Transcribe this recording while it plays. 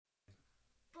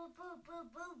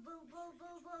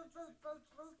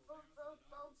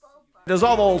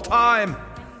Of all time.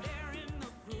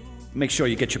 Make sure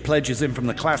you get your pledges in from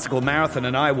the Classical Marathon,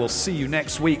 and I will see you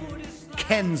next week.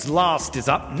 Ken's Last is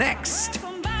up next.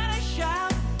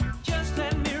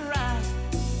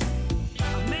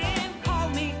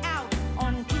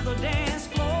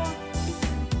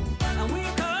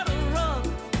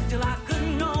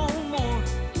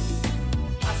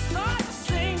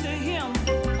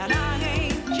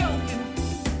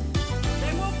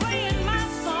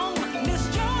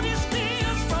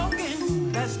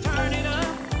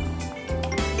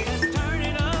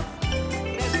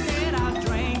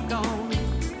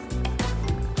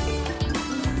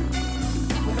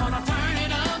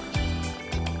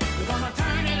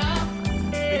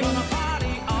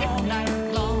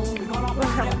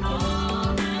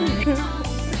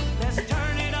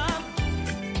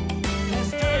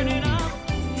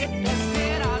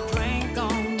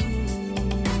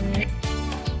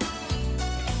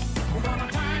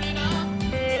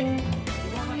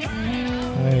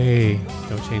 Hey,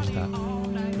 don't change that.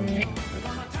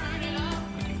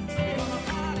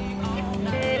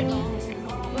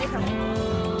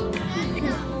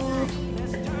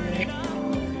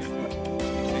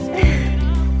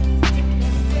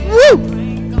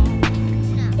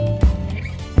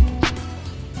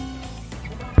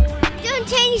 Don't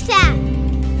change that.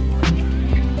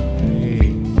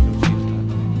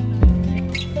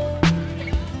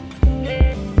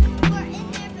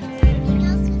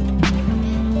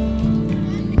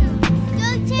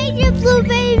 Don't change it, Blue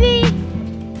Baby.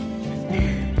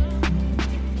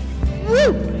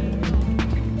 Woo!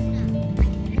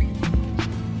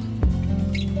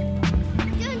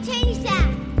 Don't change that.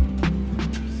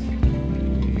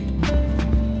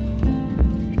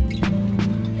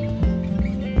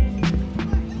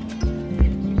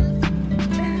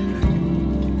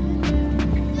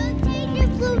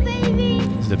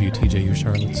 WTJU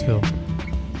Charlottesville,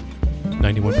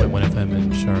 91.1 FM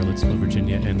in Charlottesville,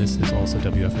 Virginia, and this is also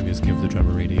WFMU's Give the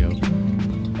Drummer Radio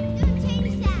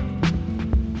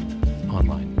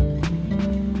online.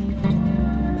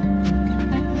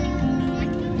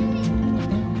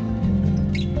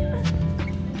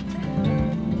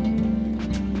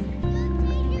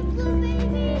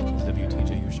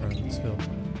 WTJU Charlottesville.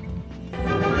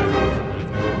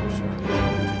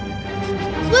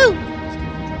 Woo!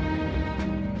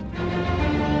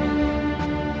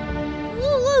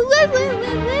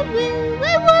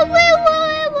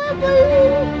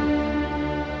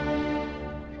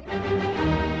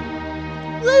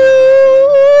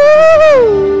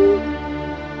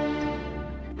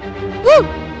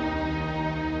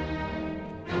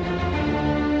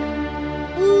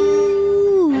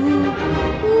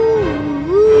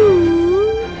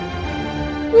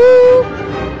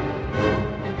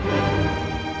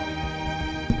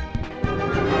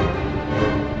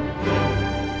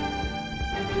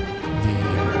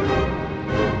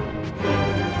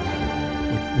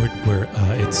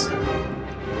 It's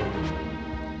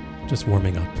just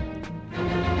warming up.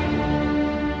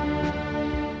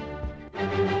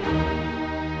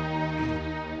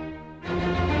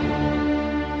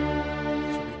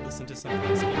 Should we listen to some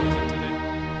classical music today?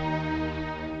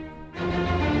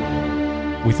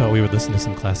 We thought we would listen to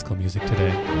some classical music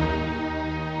today.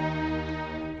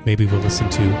 Maybe we'll listen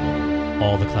to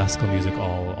all the classical music,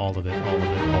 all of it, all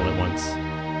at once.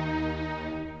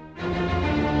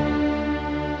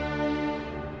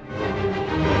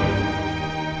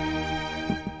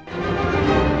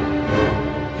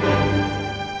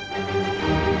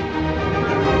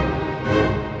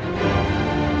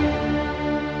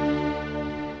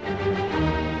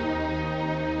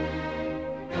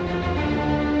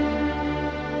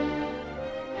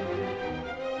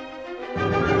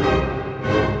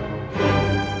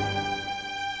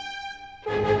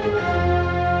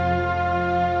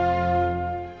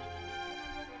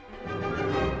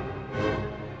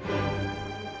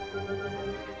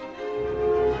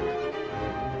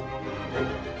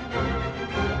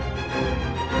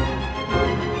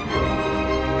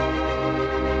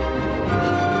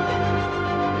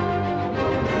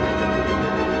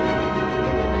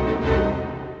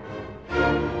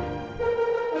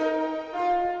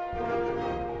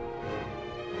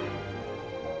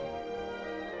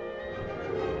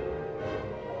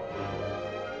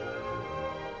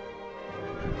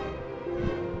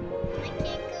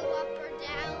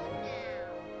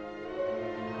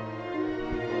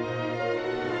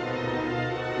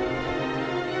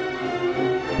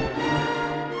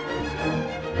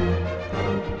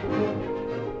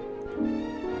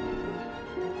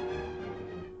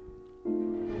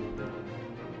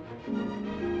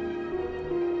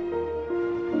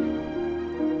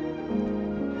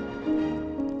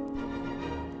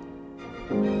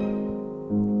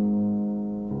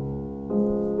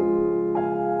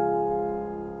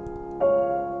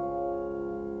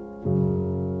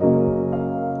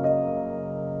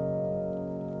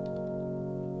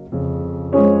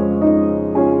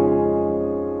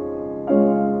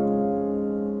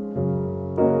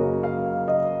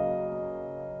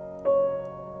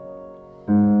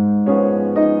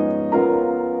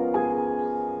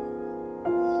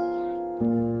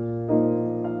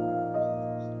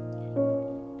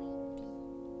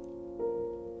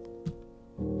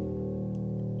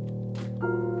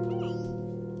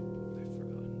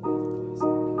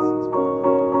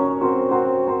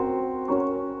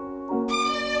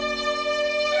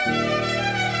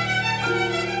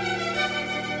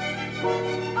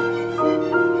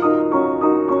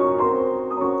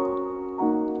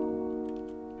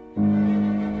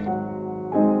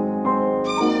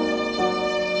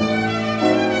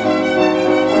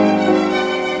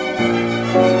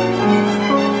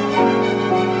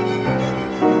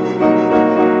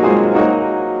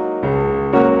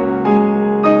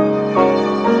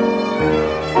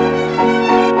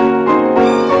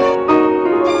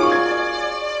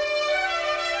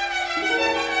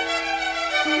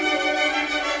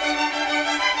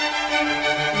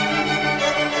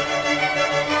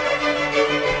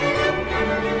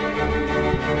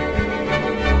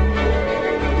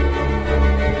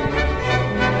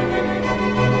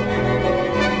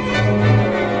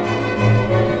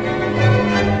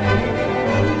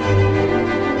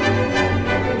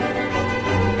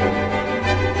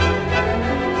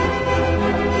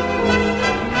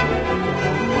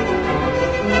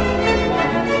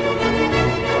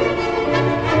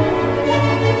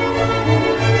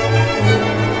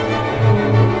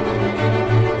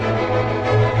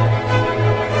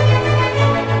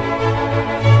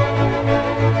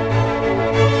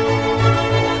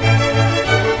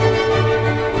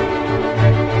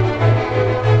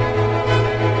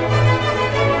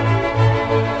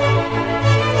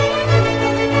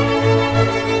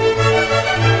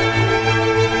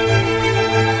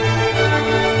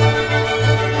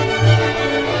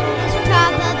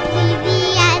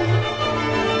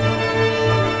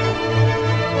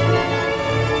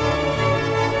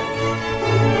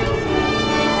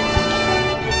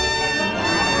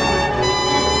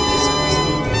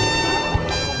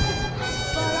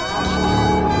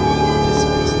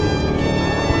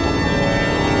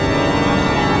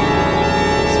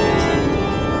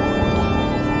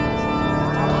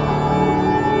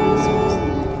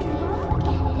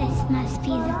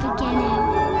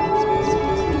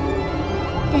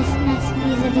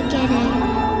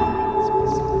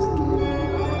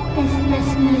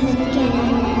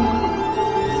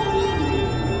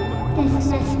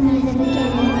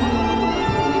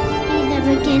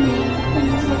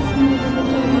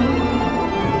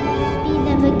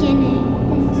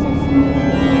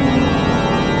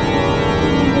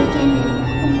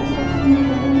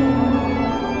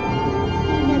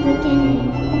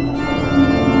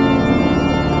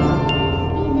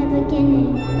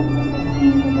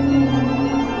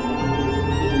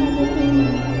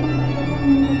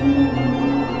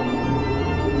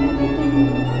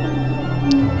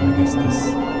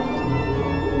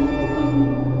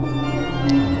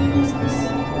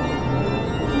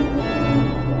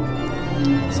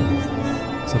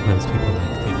 Sometimes people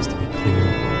like things to be clear.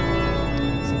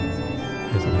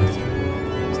 As in life, people like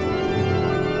things to be clear.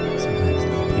 Sometimes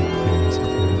not being clear is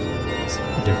clear. It's a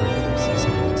different way to see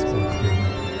something that's more clear.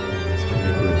 It's a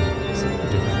different way to see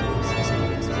something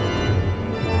that's more clear.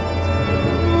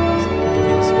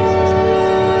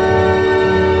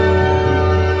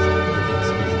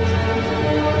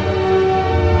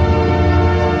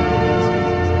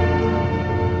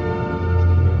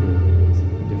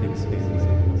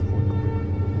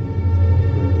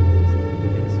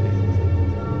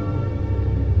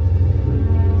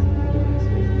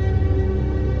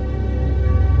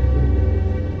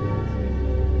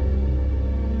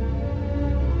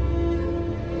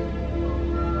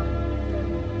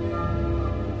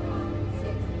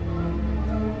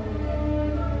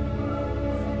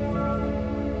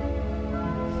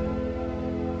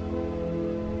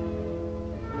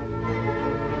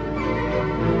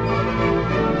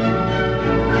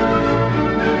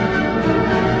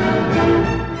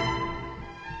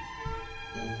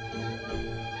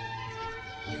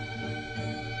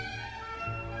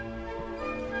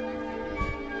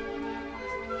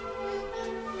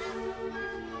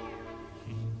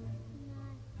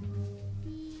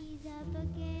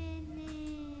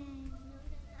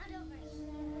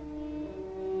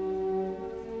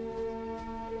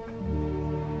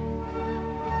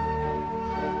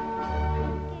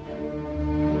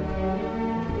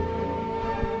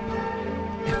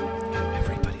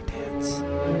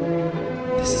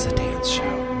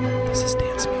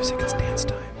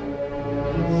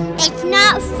 It's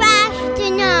not fast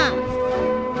enough.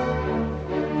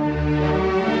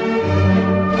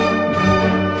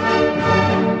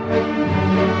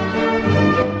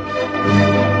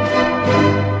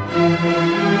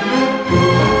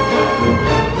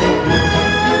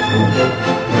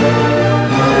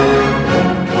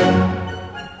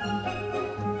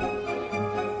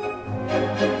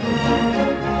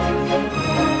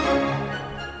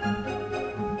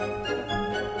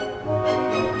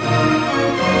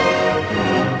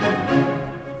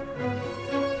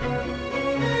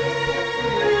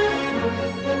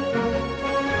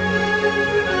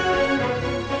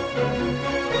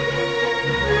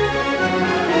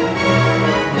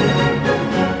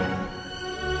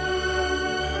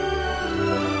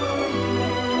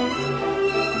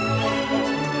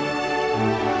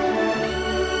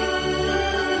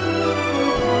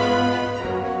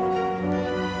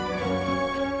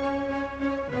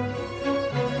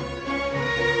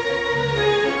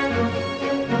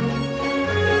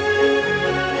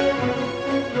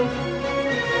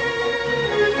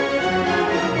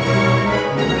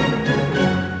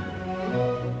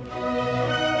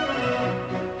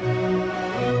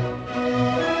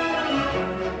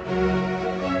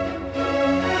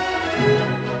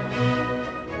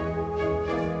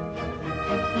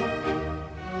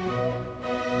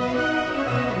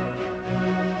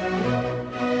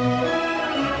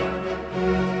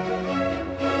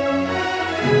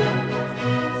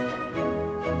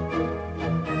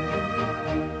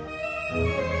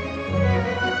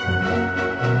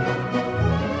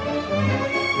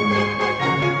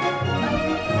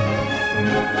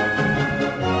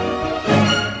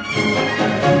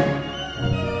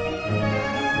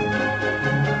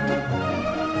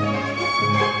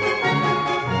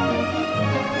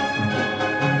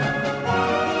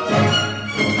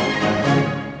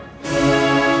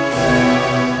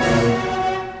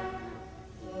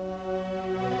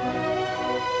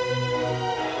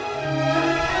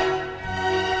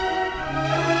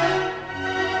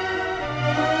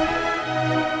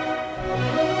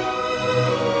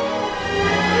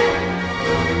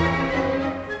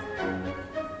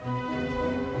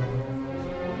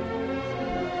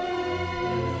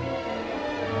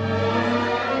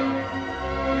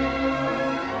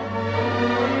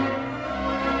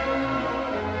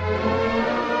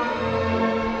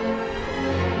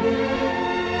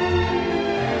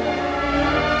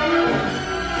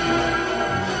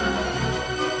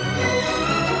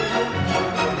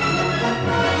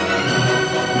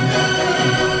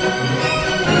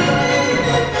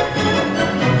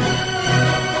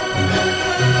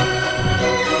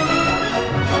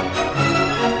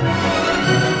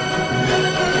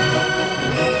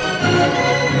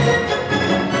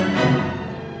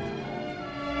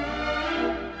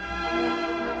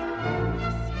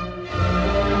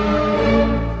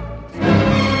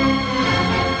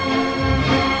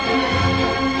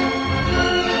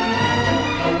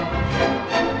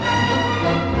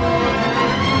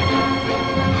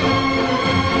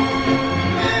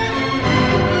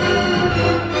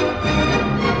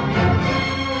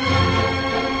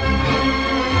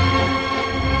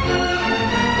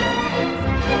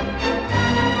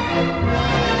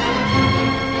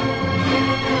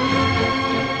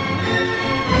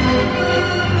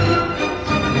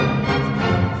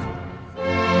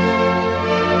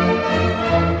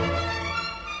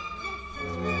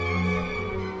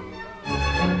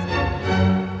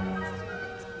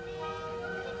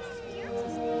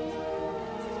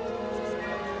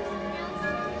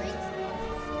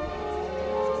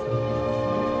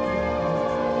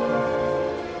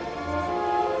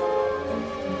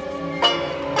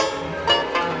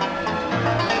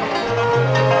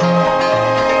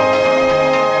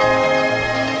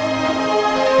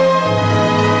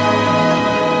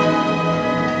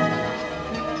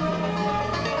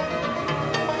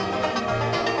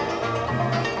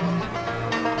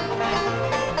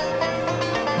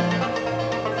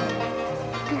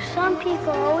 Do some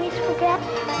people always forget? Do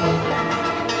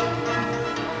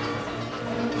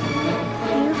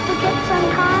you forget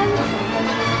sometimes?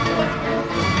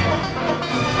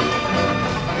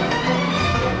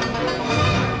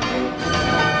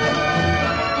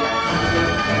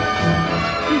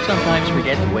 Do you sometimes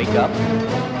forget to wake up?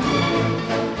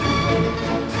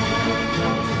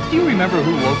 Do you remember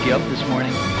who woke you up this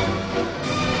morning?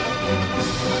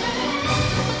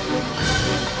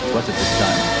 Was it the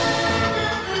sun?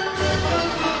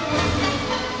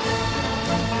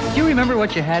 Do you remember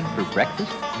what you had for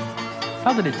breakfast?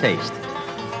 How did it taste?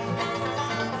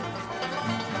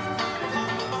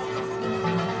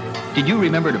 Did you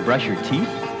remember to brush your teeth?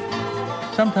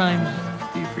 Sometimes,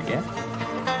 do you forget?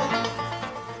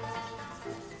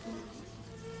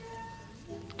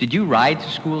 Did you ride to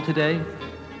school today?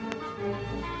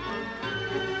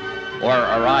 Or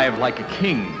arrive like a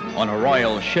king on a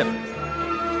royal ship?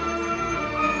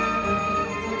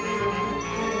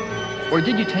 Or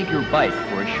did you take your bike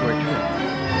for a short trip?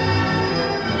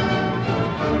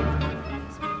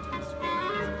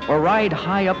 Or ride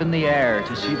high up in the air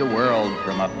to see the world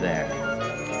from up there?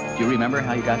 Do you remember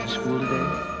how you got to school today?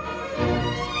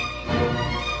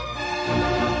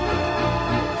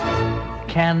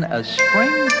 Can a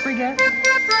spring forget?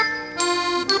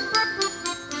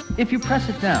 If you press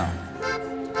it down,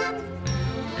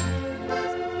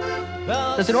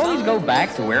 does it always go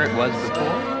back to where it was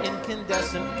before?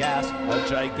 Incandescent gas, a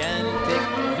gigantic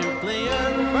nuclear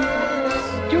furnace.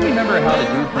 Do you remember how to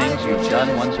do things you've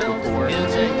done once before?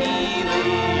 Into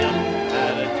helium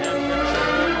at a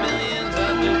temperature of millions of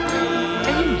degrees.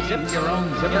 Can you zip your own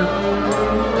zipper?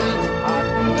 It's hot,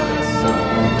 the sun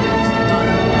is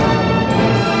hot.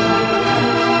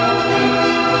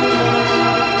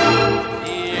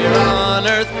 Here on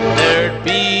Earth, there'd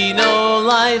be no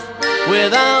life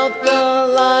without the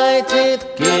light it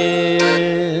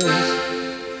gives.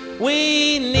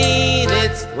 We need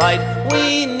its light,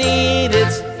 we need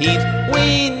its heat,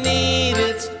 we need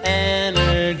its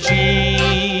energy.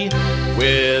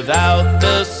 Without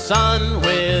the sun,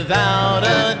 without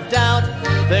a doubt,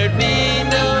 there'd be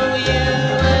no you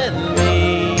and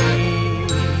me.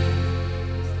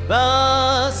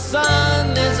 The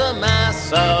sun is a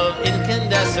mass of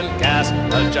incandescent gas,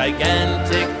 a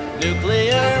gigantic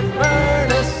nuclear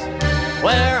furnace,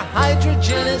 where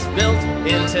hydrogen is built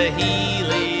into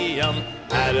helium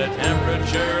at a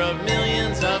temperature of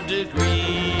millions of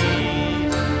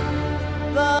degrees.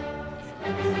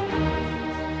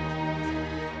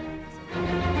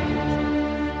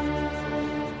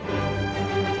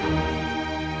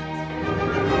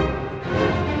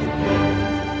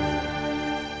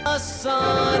 The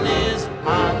sun is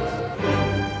hot.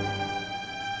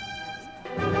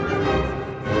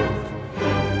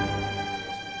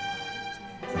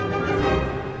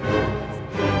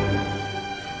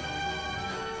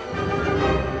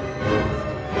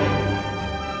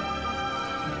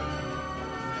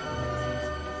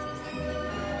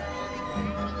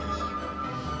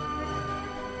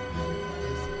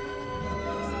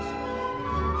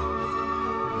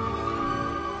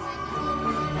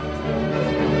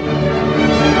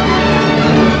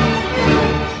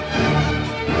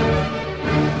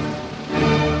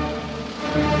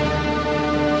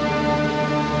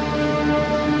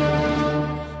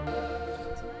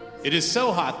 It is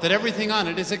so hot that everything on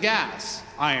it is a gas.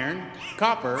 Iron,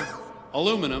 copper,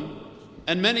 aluminum,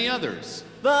 and many others.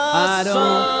 I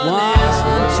don't want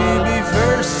to be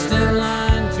first in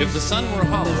line. If the sun were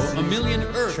hollow, a million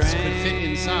Earths could fit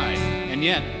inside. And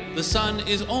yet, the sun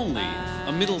is only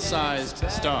a middle-sized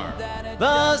star.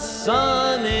 The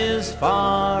sun is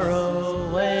far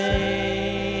away.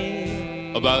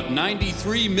 About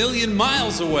 93 million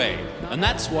miles away. And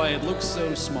that's why it looks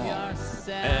so small.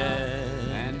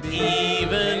 And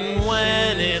even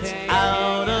when it's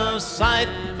out of sight,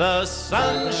 the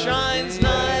sun shines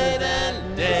night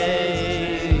and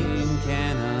day.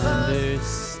 Can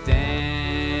understand.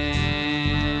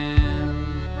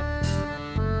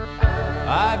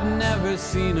 I've never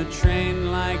seen a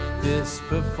train like this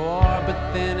before,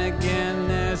 but then again,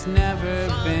 there's never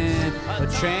been a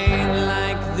train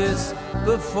like this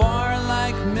before,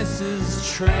 like Mrs.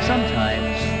 Train.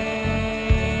 Sometimes,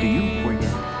 do you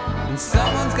forget? And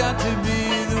someone's got to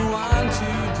be the one to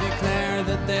declare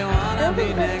that they want to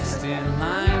be next in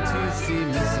line to see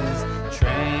Mrs.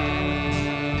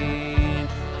 Train.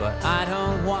 But I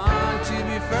don't want to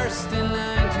be first in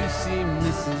line to see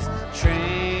Mrs.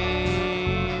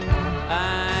 Train.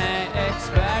 I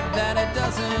expect that it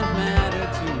doesn't matter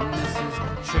to Mrs.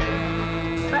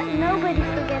 Train. But nobody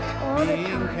forgets all the Being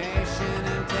time. patient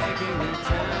and taking your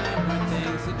time are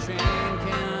things the train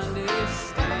can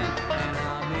understand. And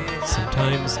I'll be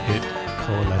sometimes it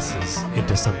coalesces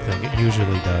into something. It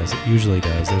usually does. It usually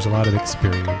does. There's a lot of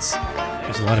experience.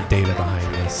 There's a lot of data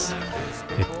behind this.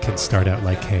 It can start out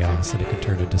like chaos, and it can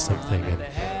turn into something, and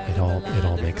it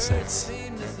all makes sense.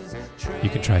 You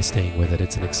can try staying with it.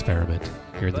 It's an experiment.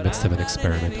 You're in the midst of an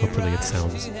experiment. Hopefully it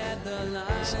sounds.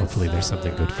 Hopefully there's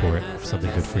something good for it.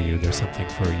 Something good for you. There's something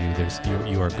for you.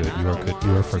 You are good. You are good.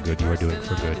 You are for good. You are doing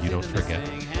for good. You don't forget.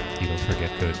 You don't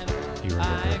forget good. You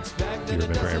remember. You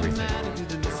remember everything.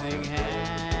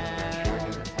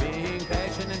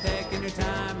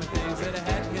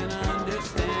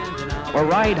 Or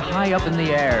ride high up in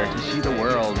the air to see the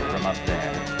world from up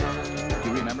there. Do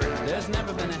you remember? There's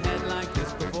never been a head like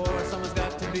this before. Someone's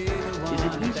got to be the one. Is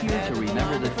it easier to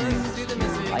remember the things you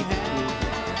like to?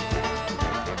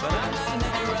 But I'm not in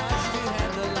any rush to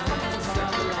have the line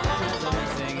stuck along as a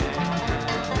missing hand.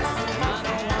 And I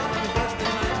don't want to be first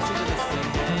in line to see the missing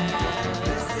hand.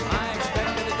 I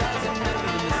expect that it doesn't matter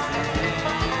to the missing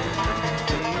hand.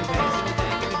 Being patient and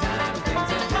taking your time and things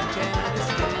that you can't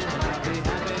understand. And I'll be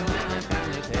happy when I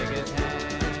finally take his hand.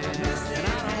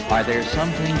 Are there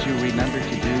some things you remember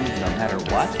to do no matter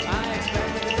what?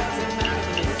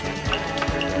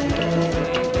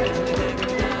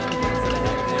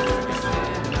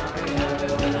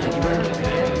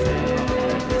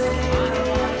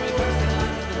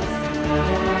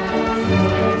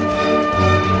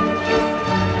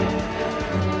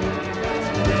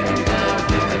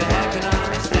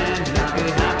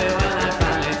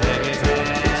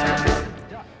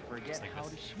 Forget how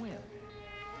to swim.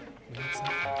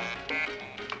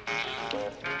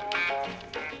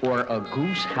 Or a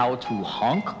goose how to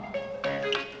honk?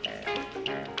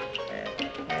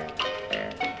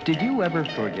 Did you ever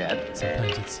forget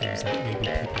Sometimes it seems like maybe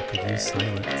people could use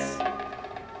silence.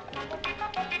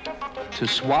 to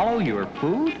swallow your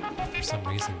food? But for some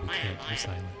reason, we can't do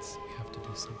silence. We have to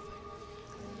do something.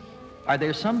 Are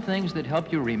there some things that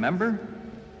help you remember?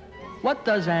 What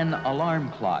does an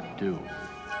alarm clock do?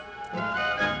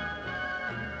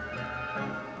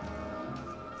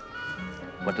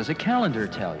 What does a calendar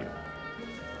tell you?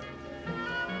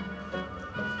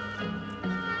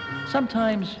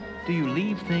 Sometimes, do you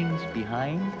leave things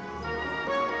behind?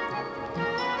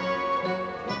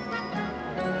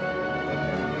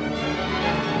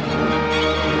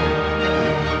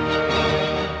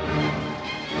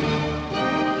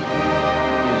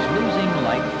 Is losing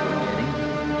like forgetting?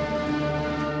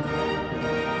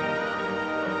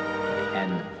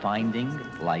 And finding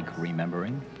like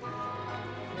remembering?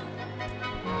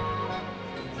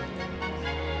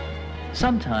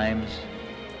 Sometimes,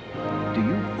 do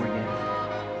you forget?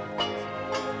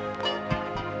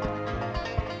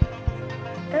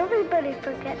 Everybody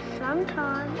forgets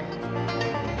sometimes.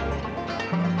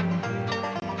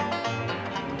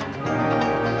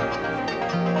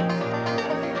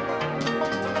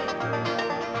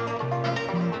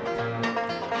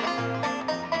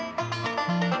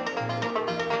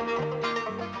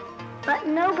 But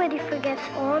nobody forgets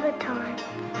all the time.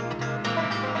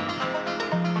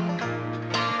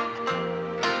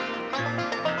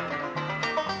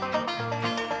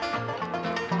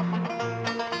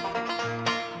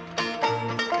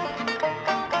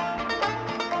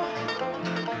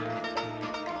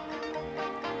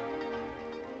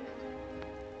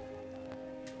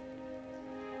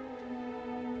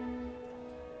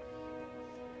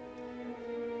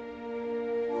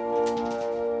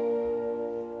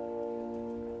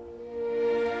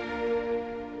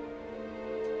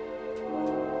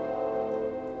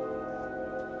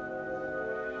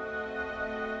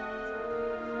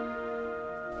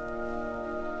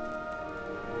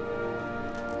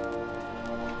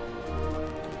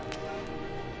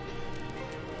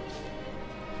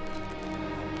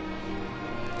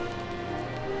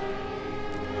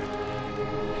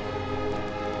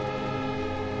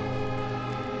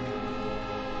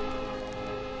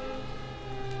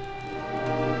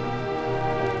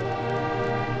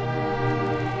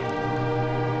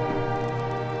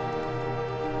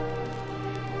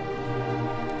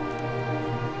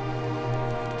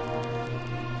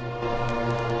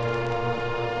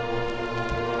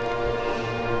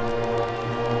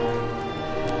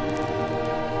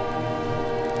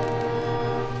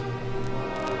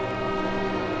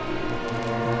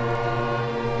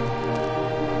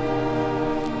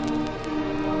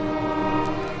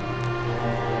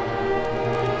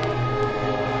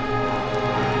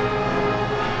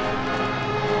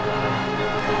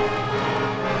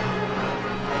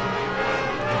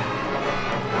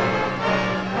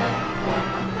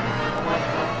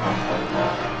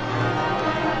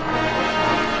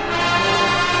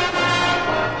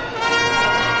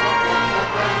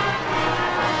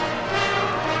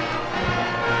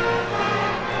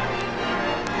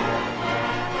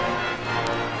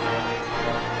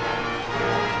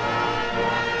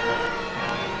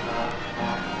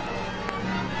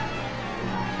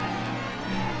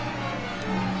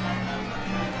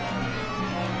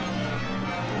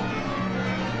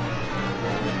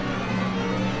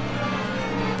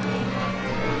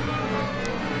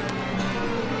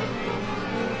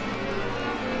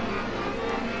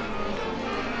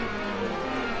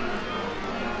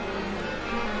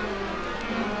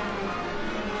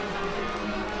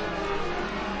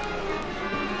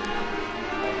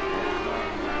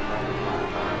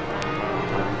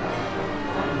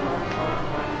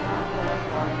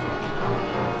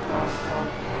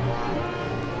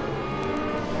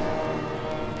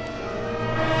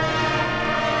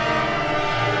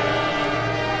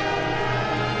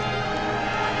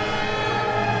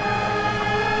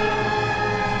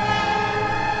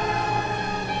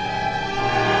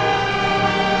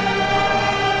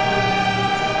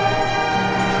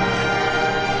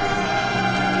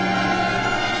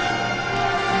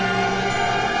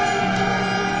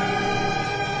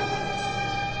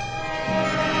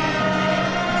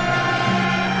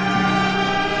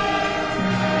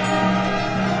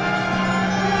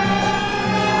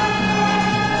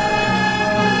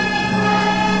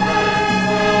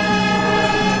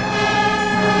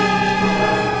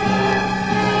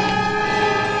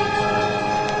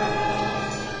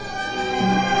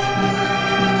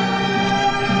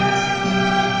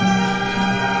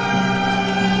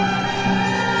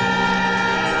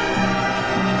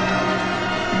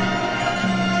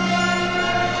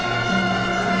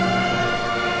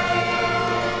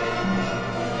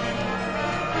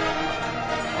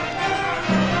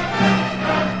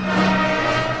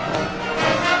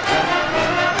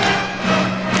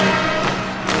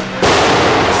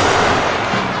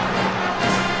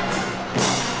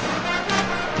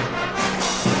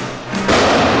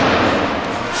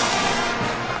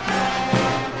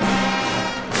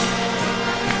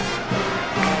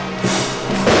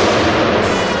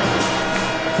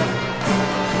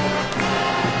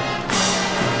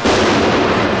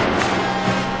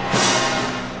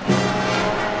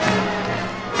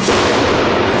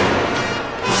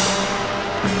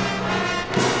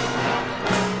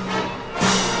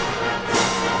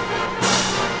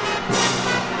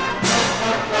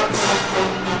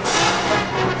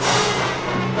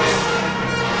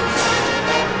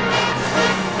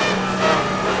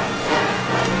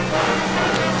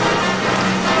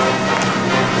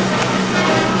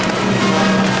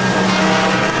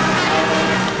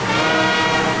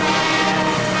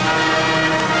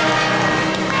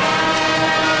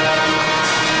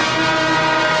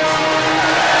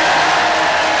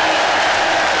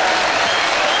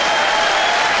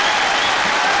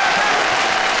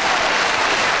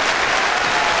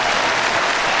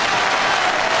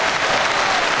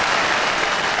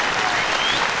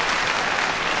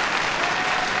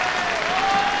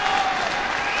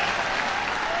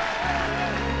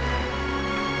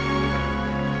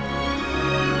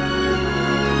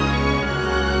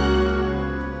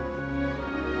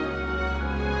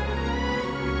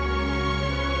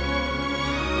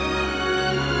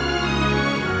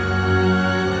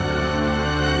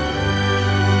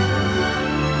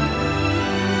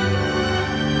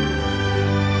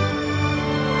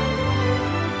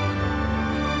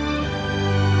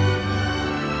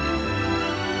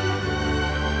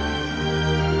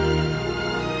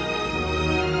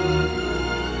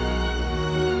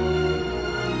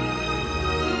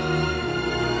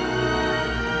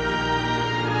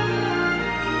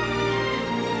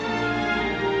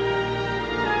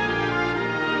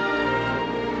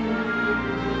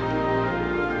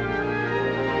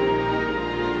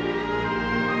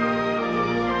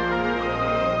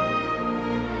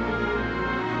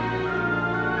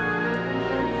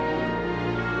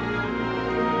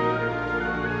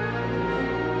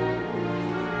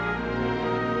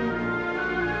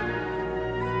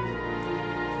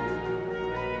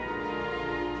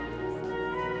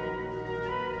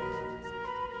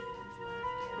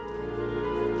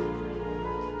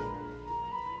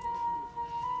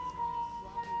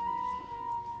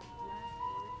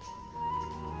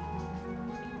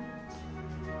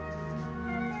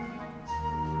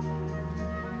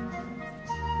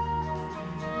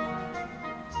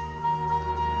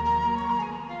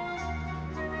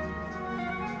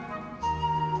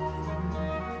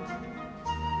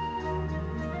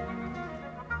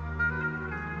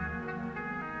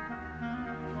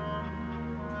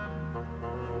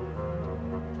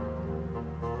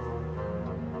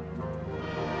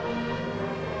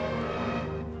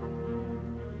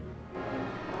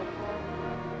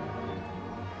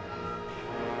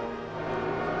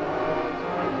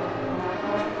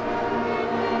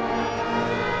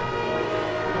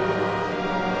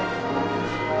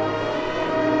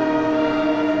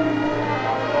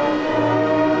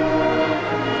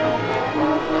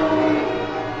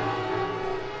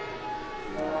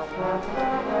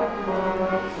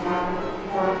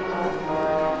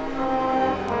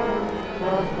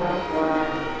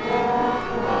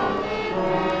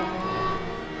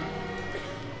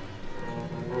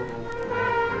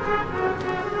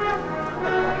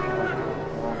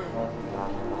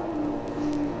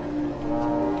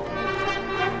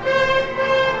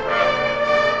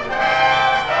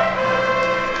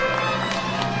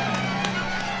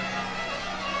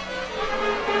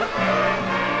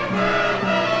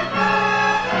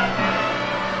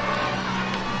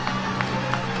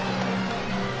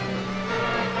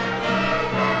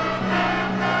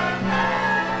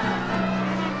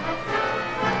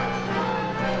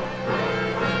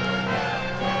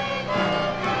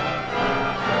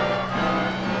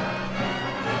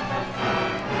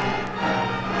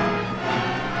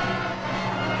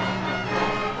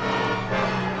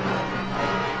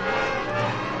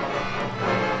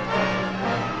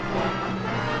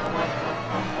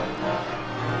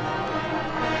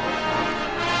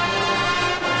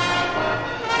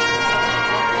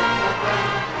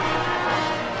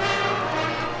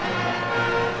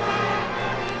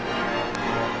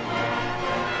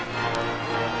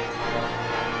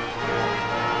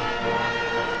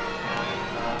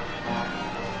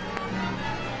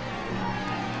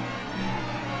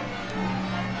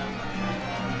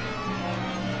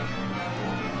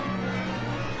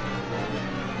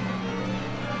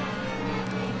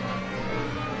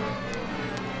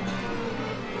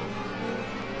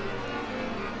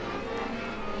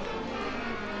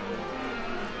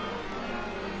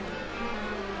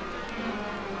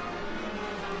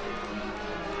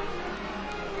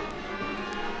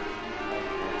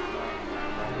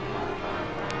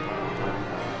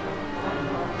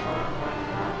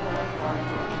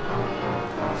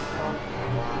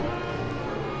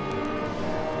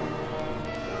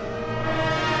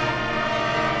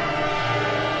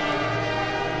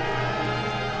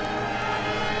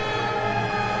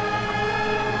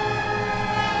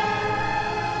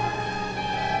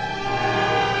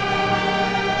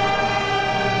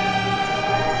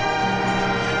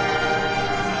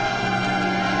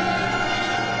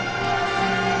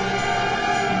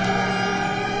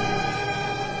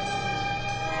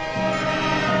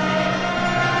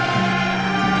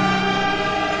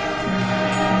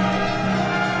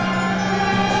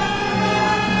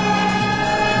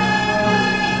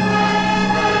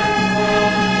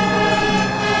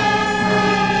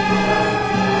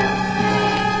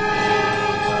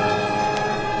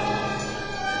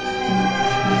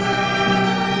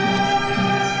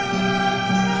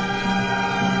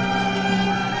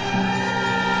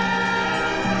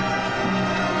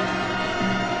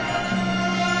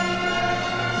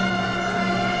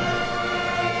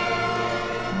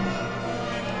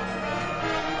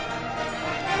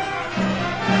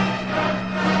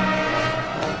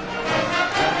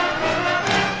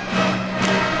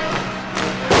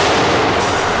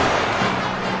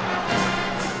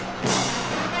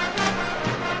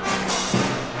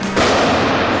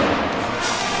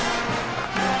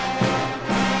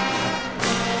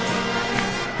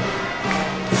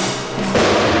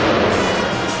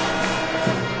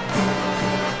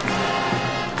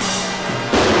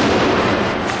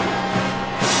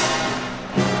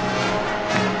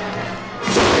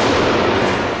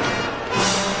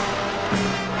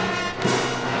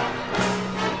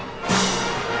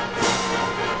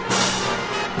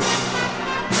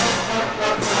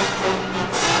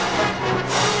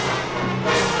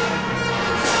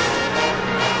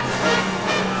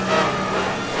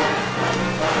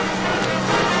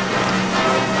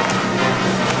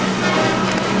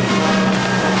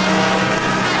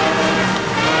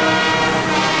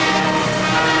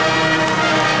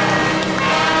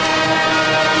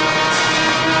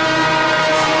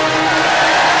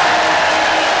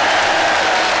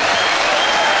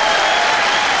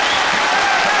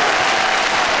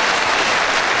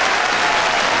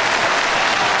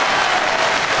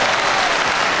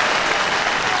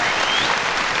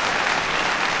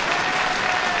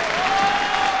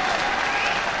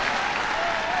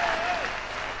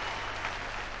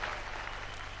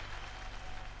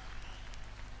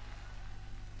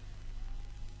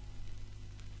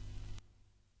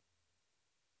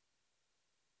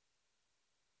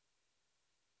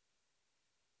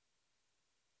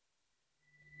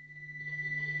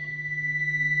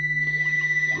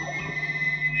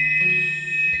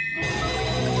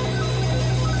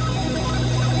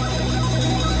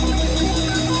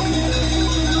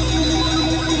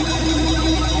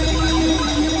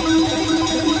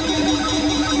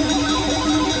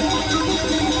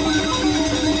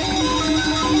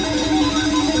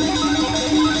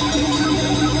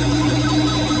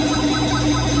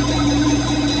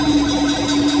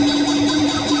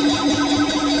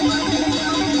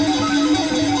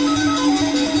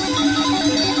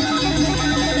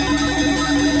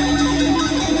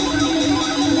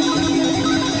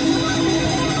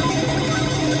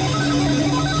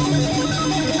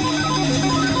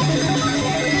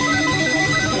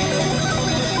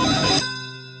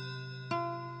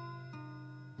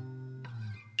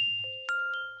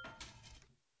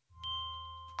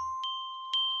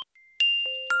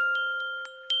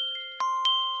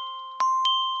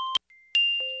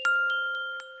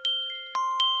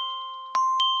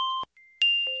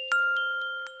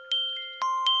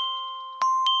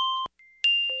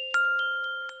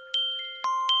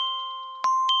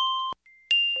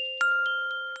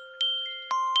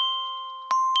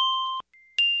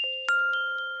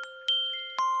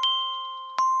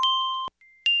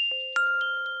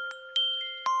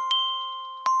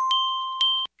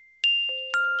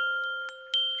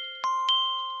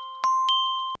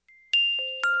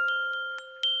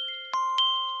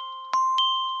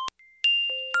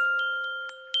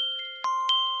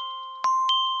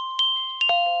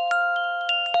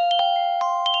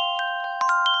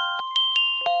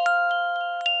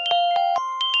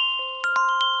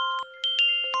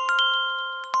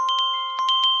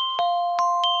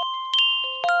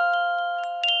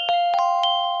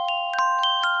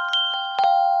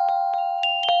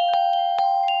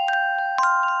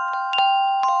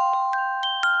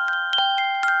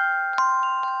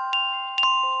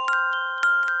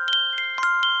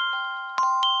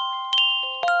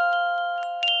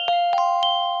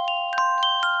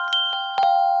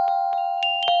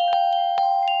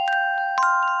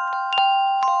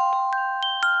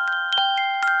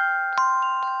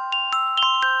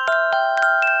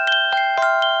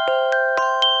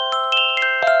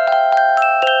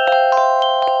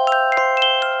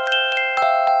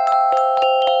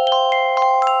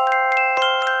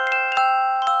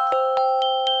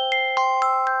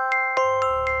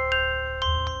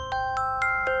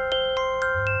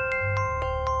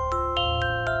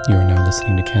 You are now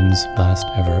listening to Ken's last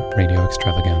ever radio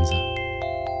extravaganza.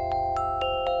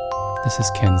 This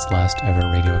is Ken's last ever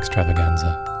radio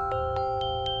extravaganza.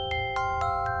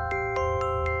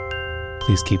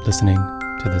 Please keep listening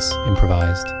to this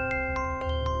improvised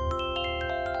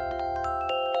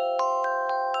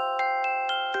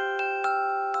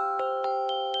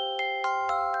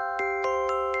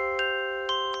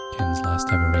Ken's last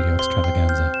ever radio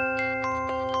extravaganza.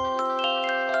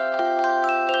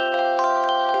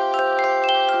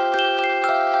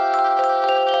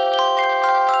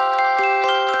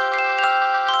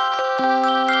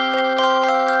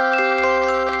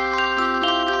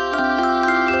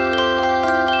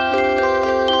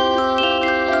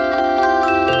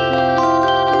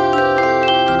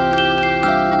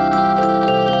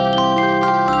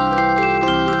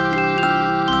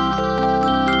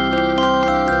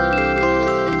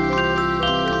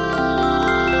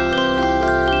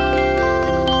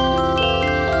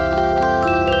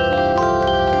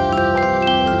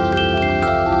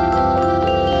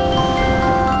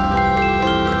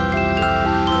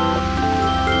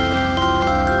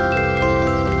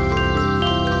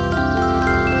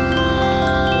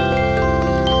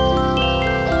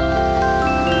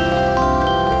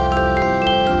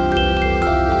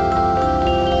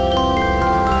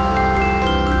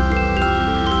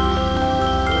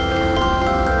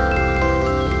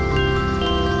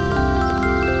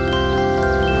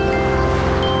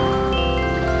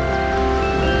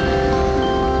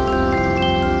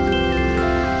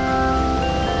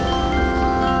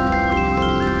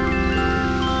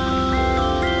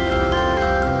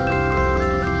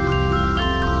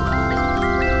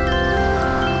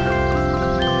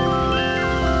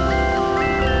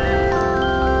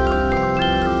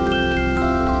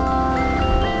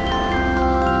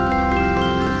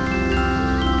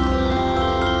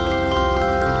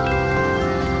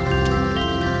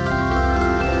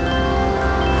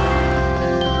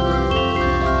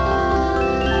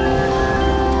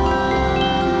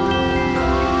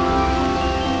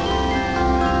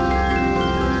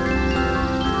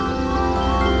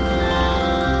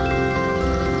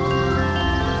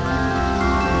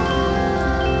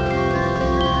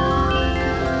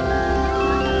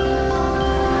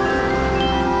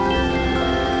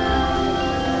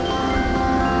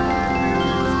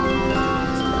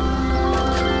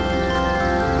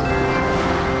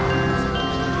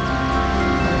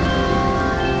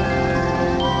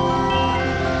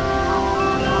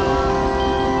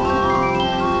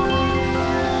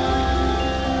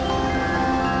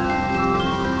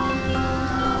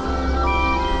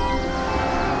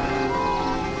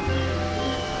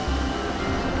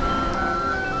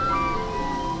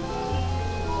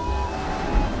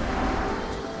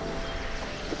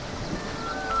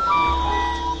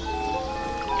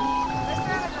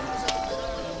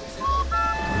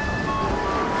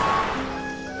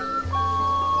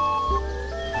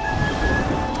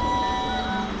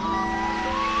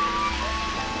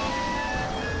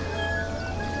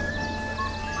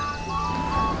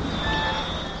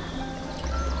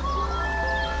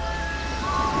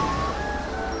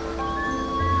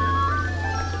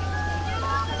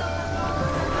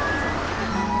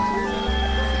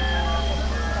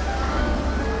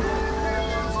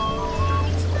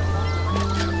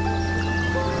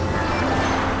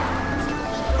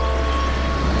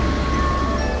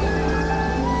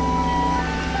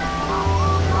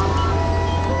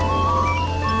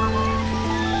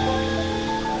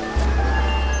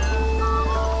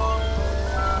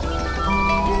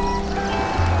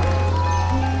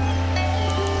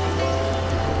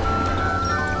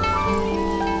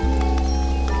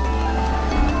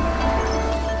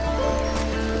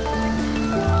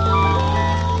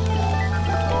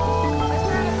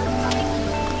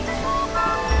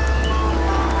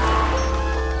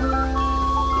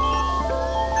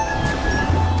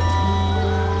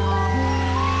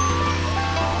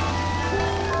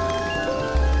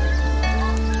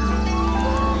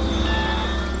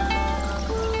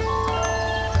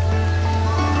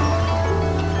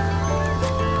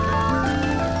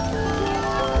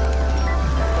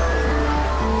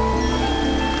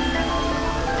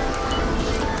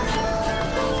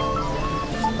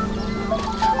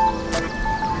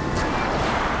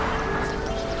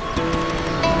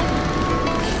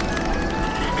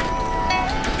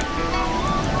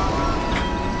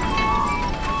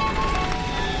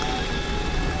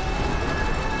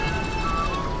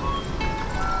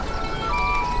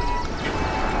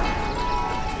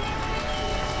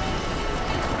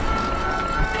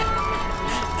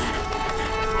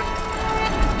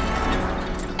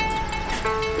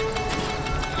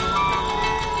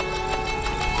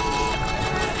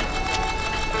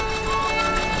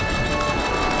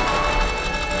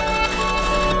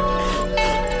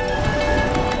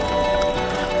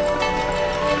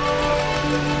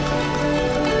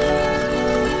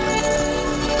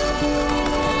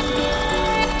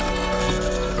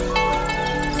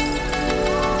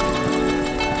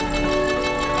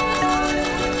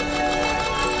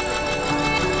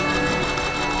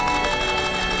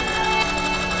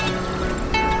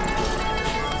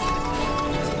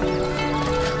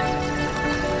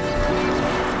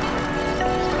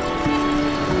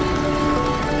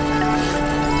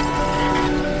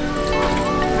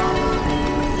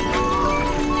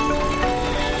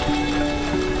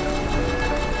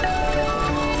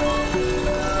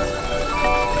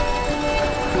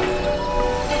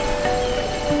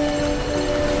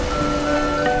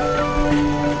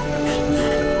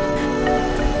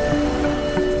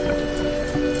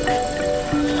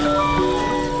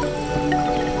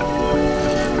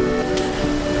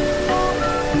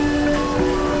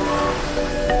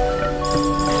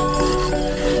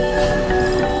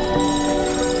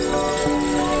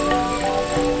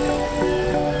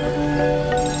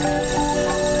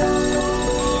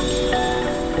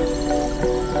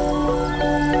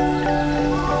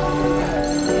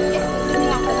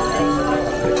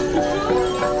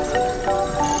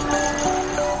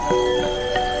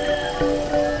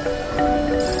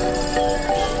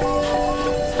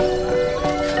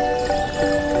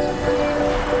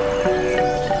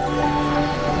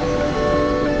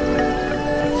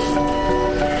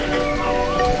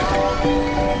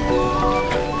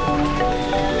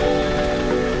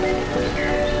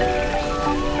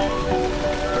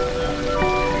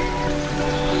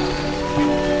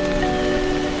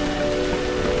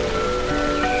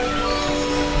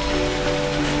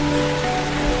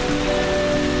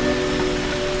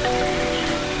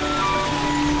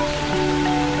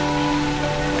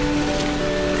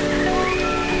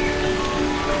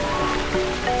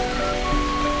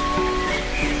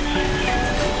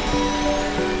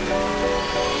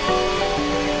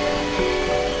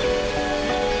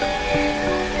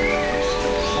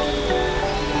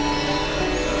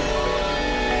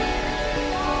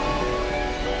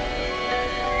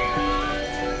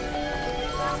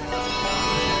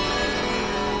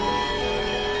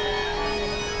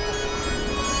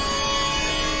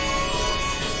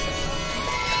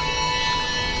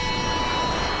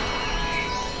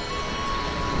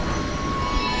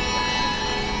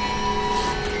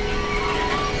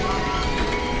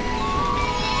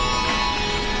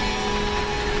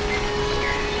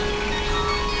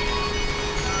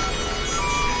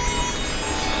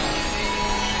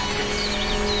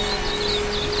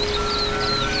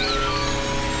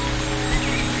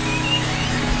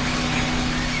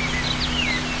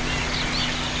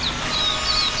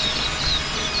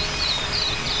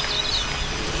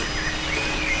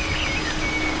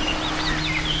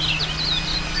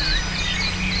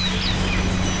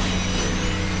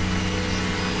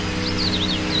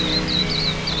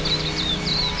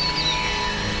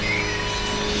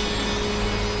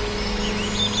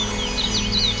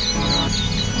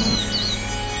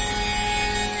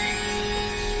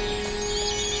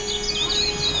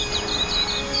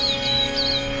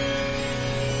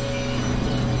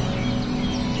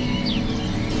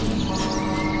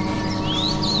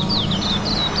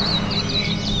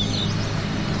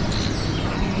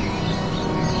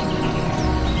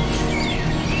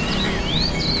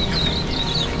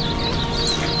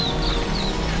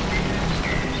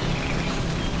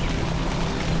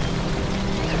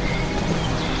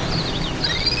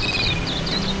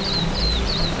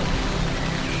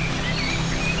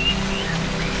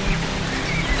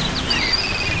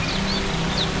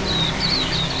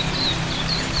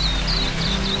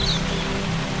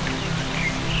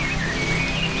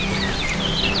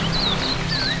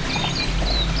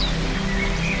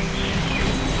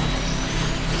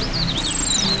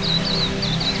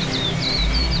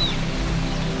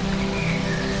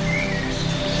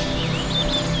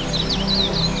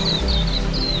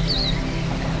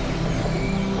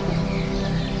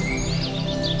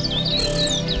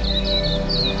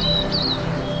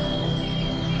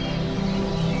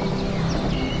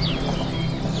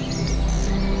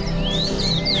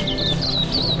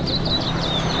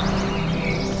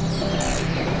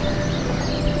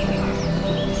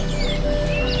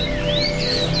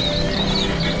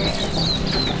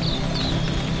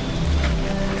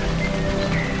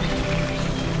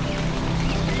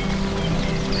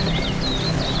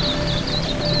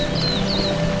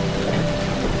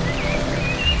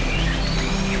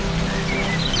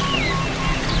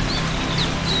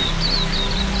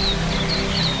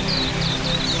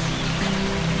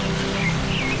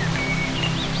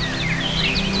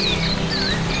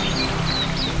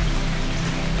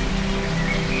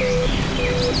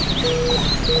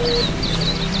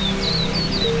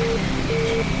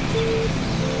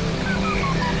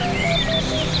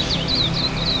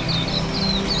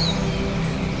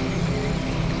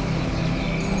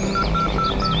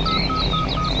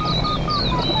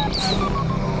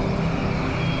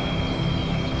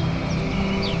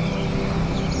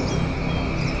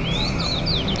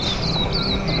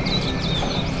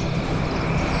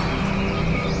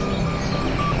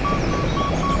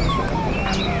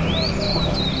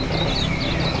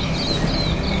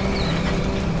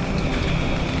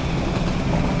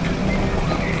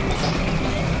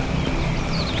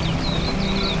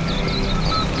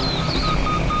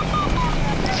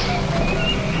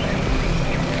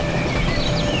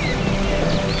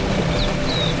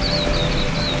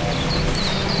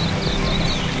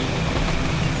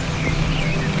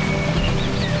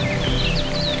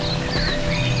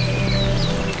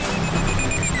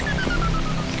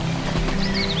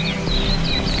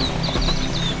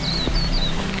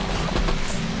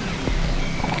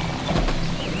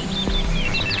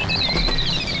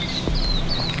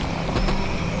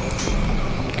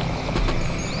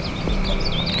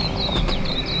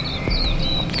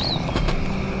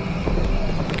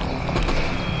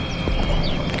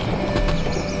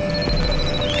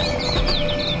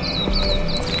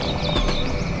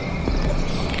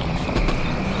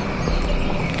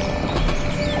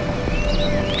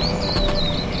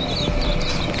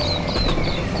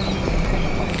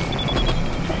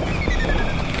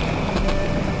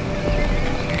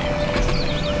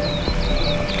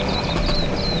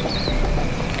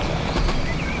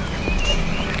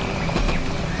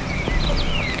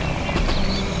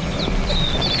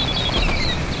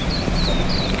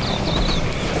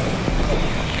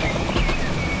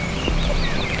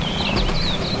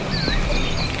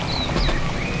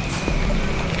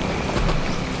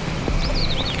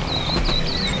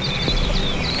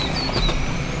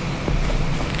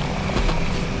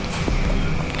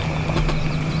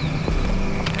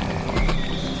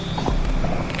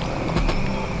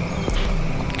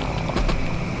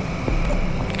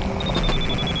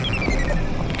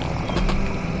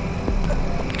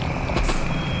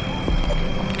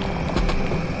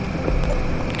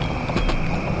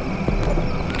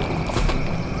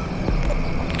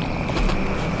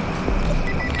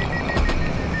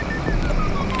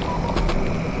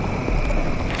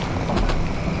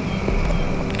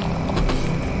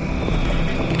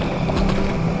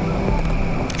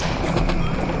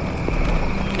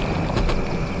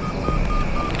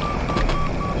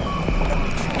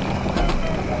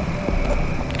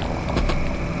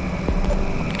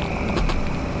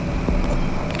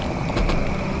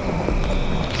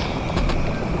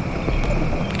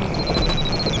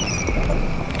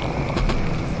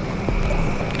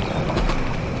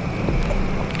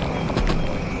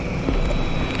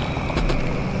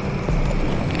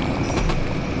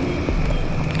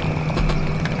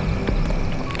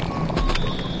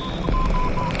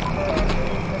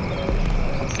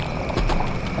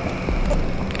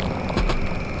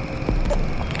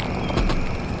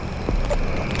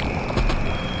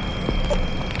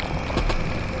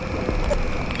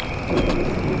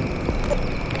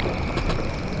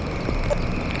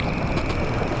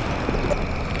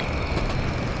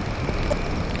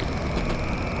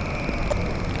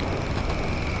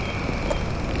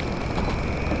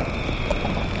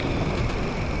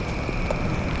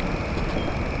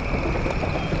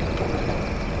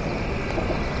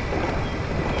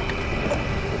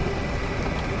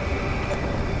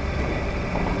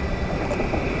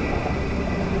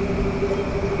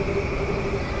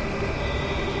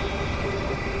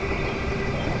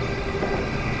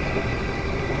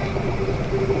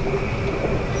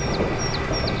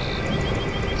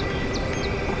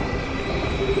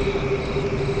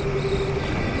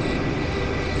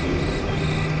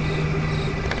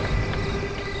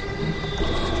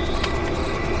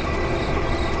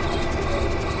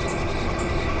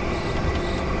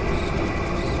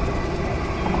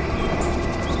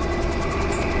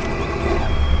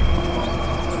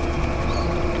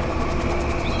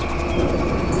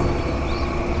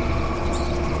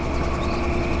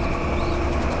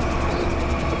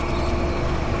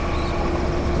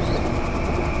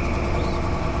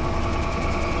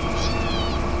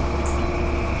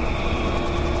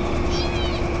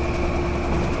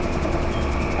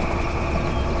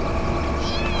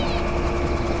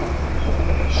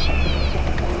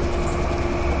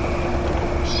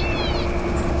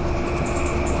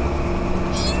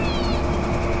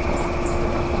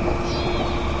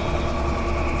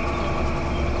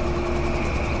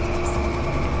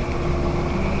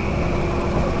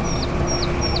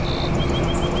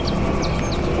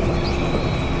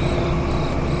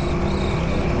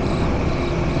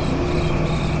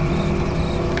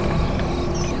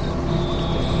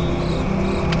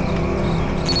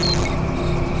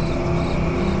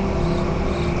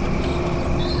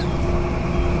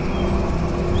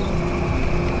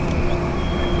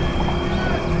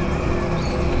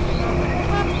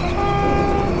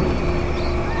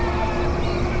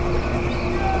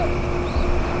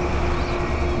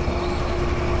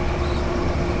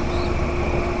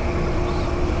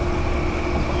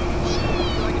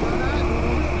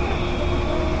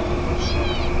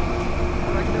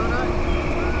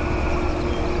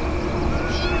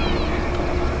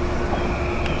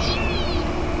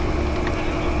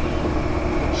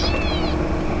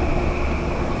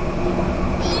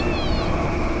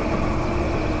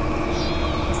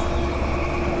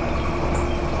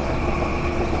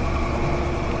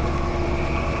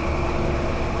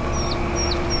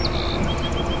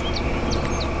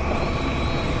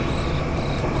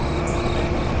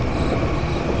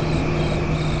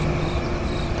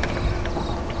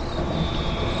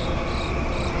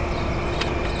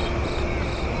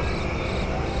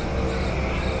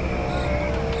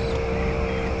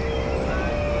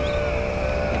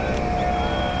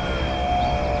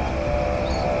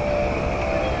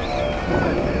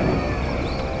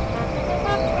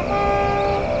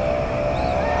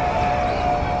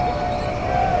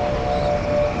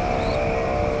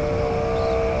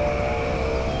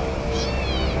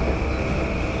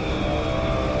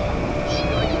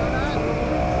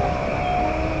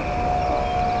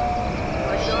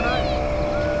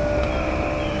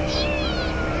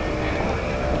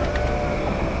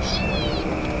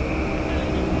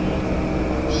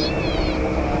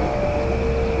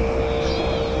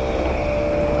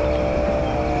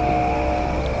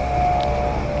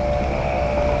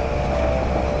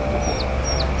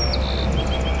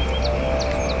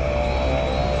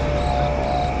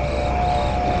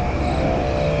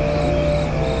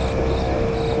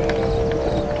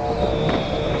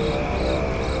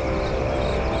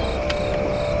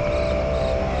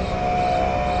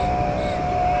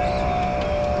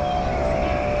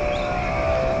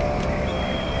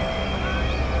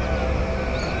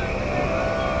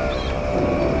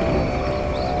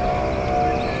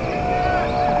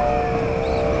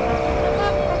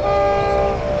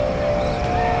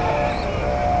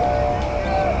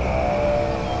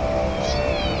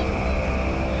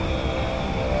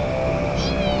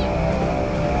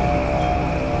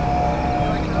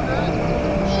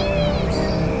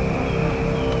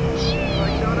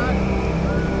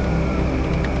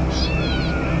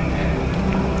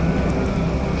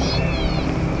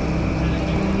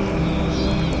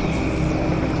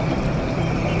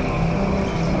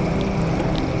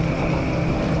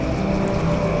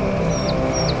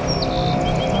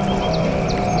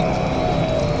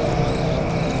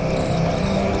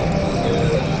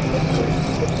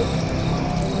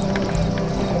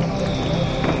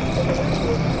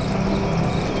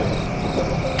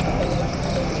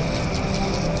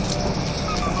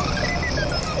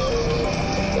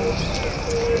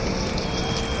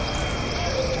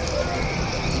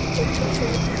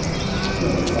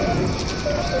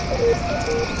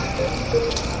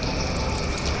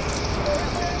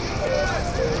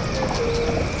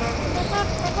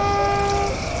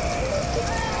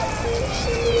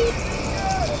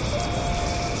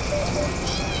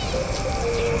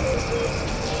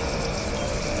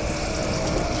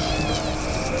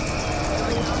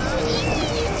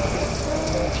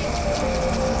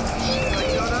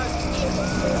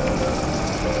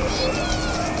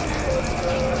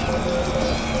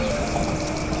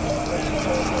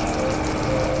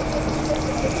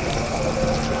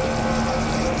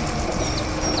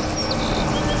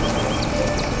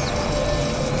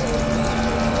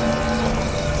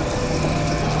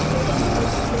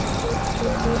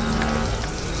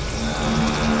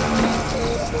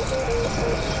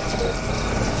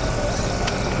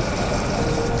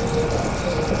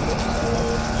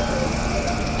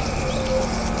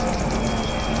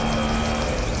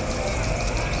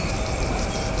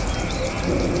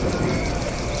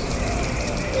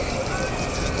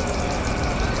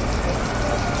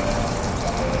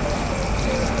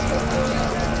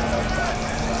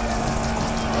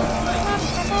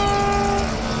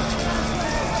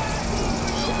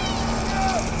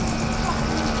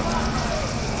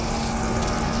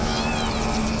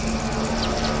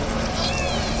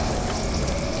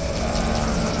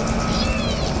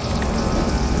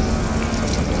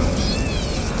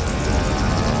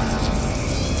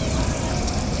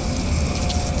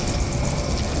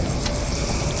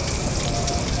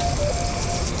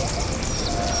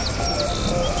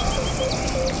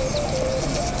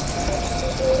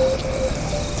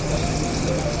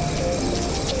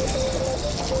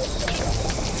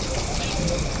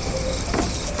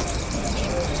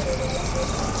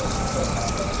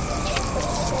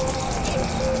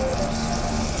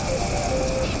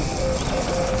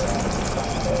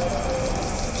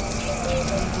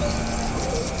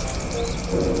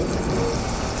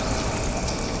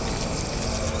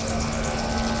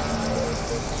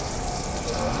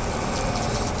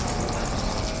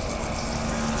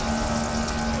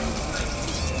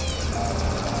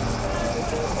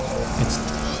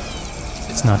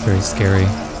 It's not very scary.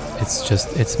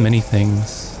 It's many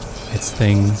things.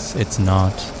 It's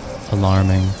not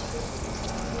alarming.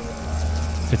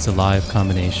 It's a live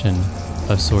combination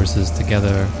of sources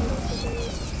together,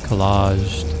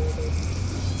 collaged.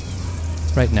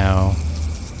 Right now,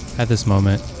 at this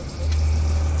moment,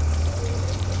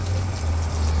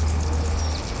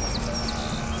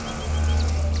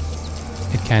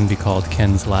 it can be called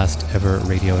Ken's last ever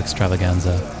radio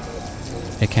extravaganza.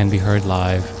 It can be heard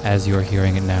live as you're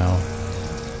hearing it now.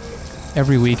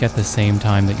 Every week at the same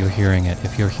time that you're hearing it.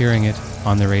 If you're hearing it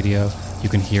on the radio, you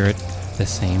can hear it the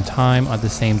same time on the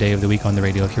same day of the week on the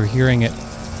radio. If you're hearing it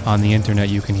on the internet,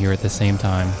 you can hear it the same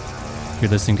time. If you're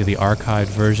listening to the archived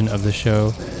version of the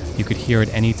show, you could hear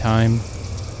it any time,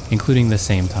 including the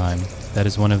same time. That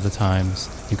is one of the times.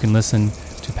 You can listen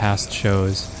to past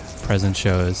shows, present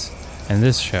shows, and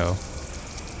this show.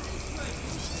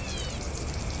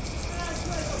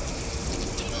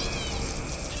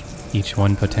 Each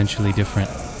one potentially different.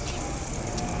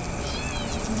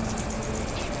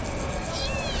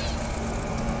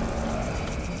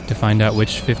 To find out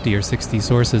which 50 or 60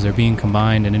 sources are being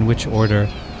combined and in which order,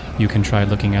 you can try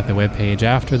looking at the webpage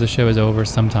after the show is over,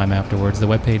 sometime afterwards. The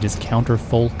webpage is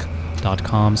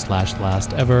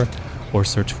counterfolk.com/lastever, or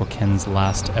search for Ken's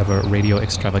Last Ever Radio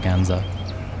Extravaganza.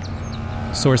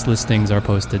 Source listings are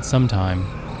posted sometime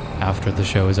after the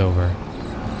show is over.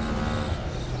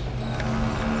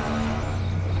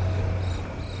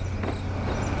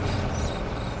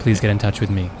 Please get in touch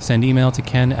with me. Send email to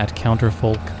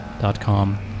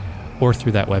ken@counterfolk.com, or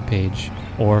through that webpage,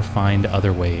 or find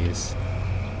other ways.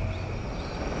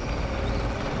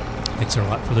 Thanks a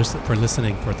lot for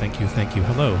listening. Thank you.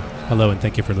 Hello, and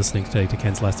thank you for listening today to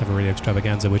Ken's Last Ever Radio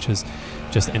Extravaganza, which is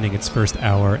just ending its first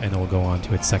hour, and it will go on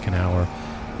to its second hour.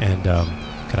 And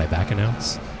could I back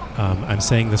announce? I'm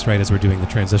saying this right as we're doing the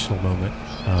transitional moment,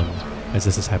 as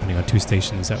this is happening on two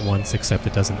stations at once, except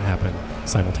it doesn't happen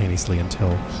simultaneously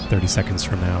until 30 seconds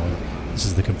from now, and this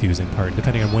is the confusing part,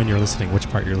 depending on when you're listening, which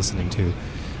part you're listening to.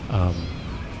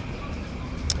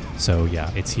 So yeah,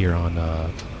 it's here on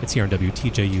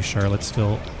WTJU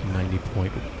Charlottesville,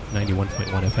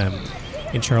 91.1 FM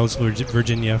in Charlottesville,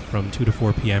 Virginia, from 2 to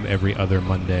 4 p.m. every other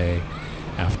Monday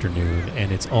afternoon,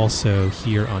 and it's also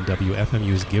here on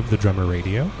WFMU's Give the Drummer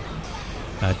Radio,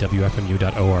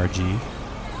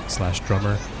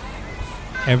 wfmu.org/drummer,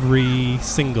 every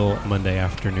single Monday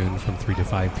afternoon from 3 to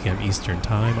 5 p.m. Eastern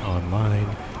Time online,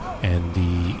 and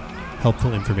the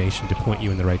helpful information to point you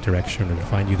in the right direction or to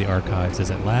find you the archives is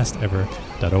at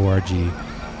lastever.org,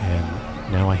 and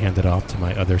Now I hand it off to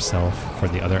my other self for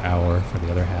the other hour, for the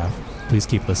other half. Please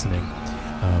keep listening.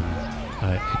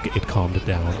 It calmed it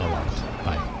down a lot.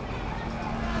 Bye.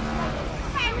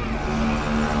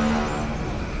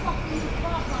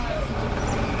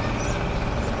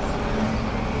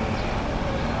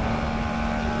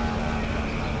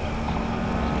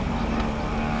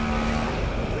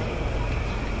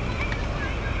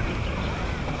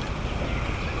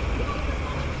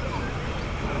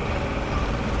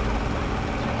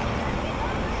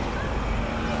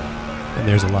 And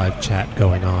there's a live chat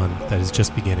going on that is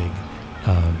just beginning.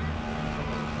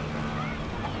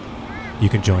 You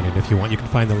can join it if you want. You can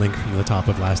find the link from the top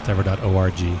of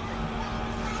lastever.org.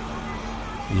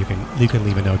 You can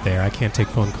leave a note there. I can't take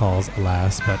phone calls,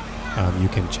 alas, but you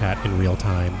can chat in real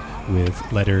time with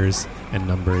letters and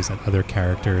numbers and other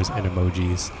characters and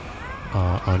emojis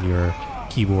on your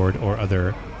keyboard or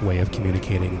other way of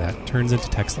communicating that turns into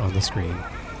text on the screen.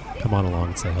 Come on along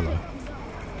and say hello.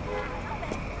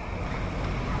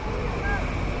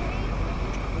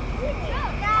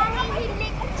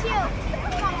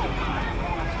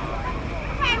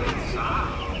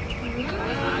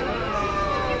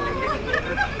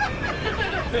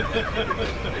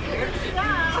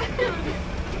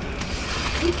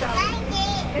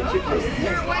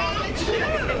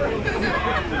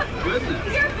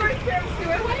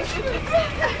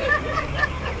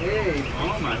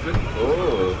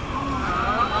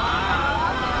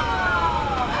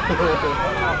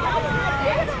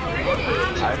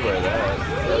 I'd wear that.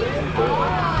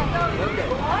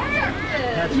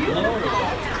 That's cool.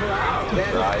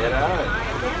 Try it out.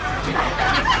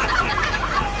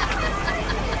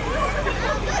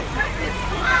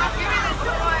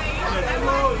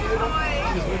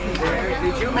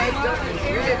 Did you make them?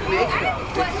 You didn't make them. I have a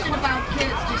question about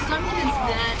kids. Do some kids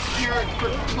that care for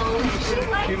clothes? She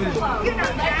likes clothes. You know,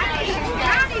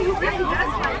 Daddy who really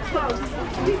does like clothes.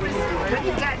 He was, when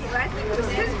he got, I think it was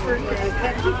his birthday,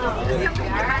 and he was, something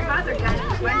that my mother got him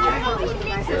one day.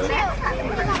 I said,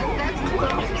 that's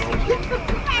clothes.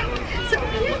 So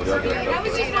kids, I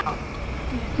was just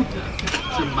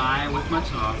Jemai with my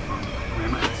talk from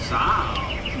Grandma and Sal.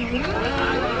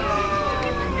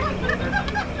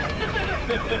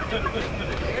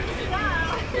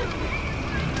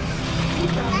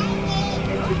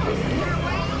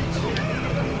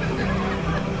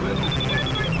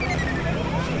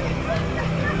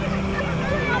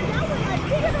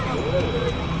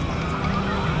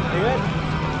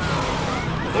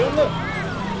 Look.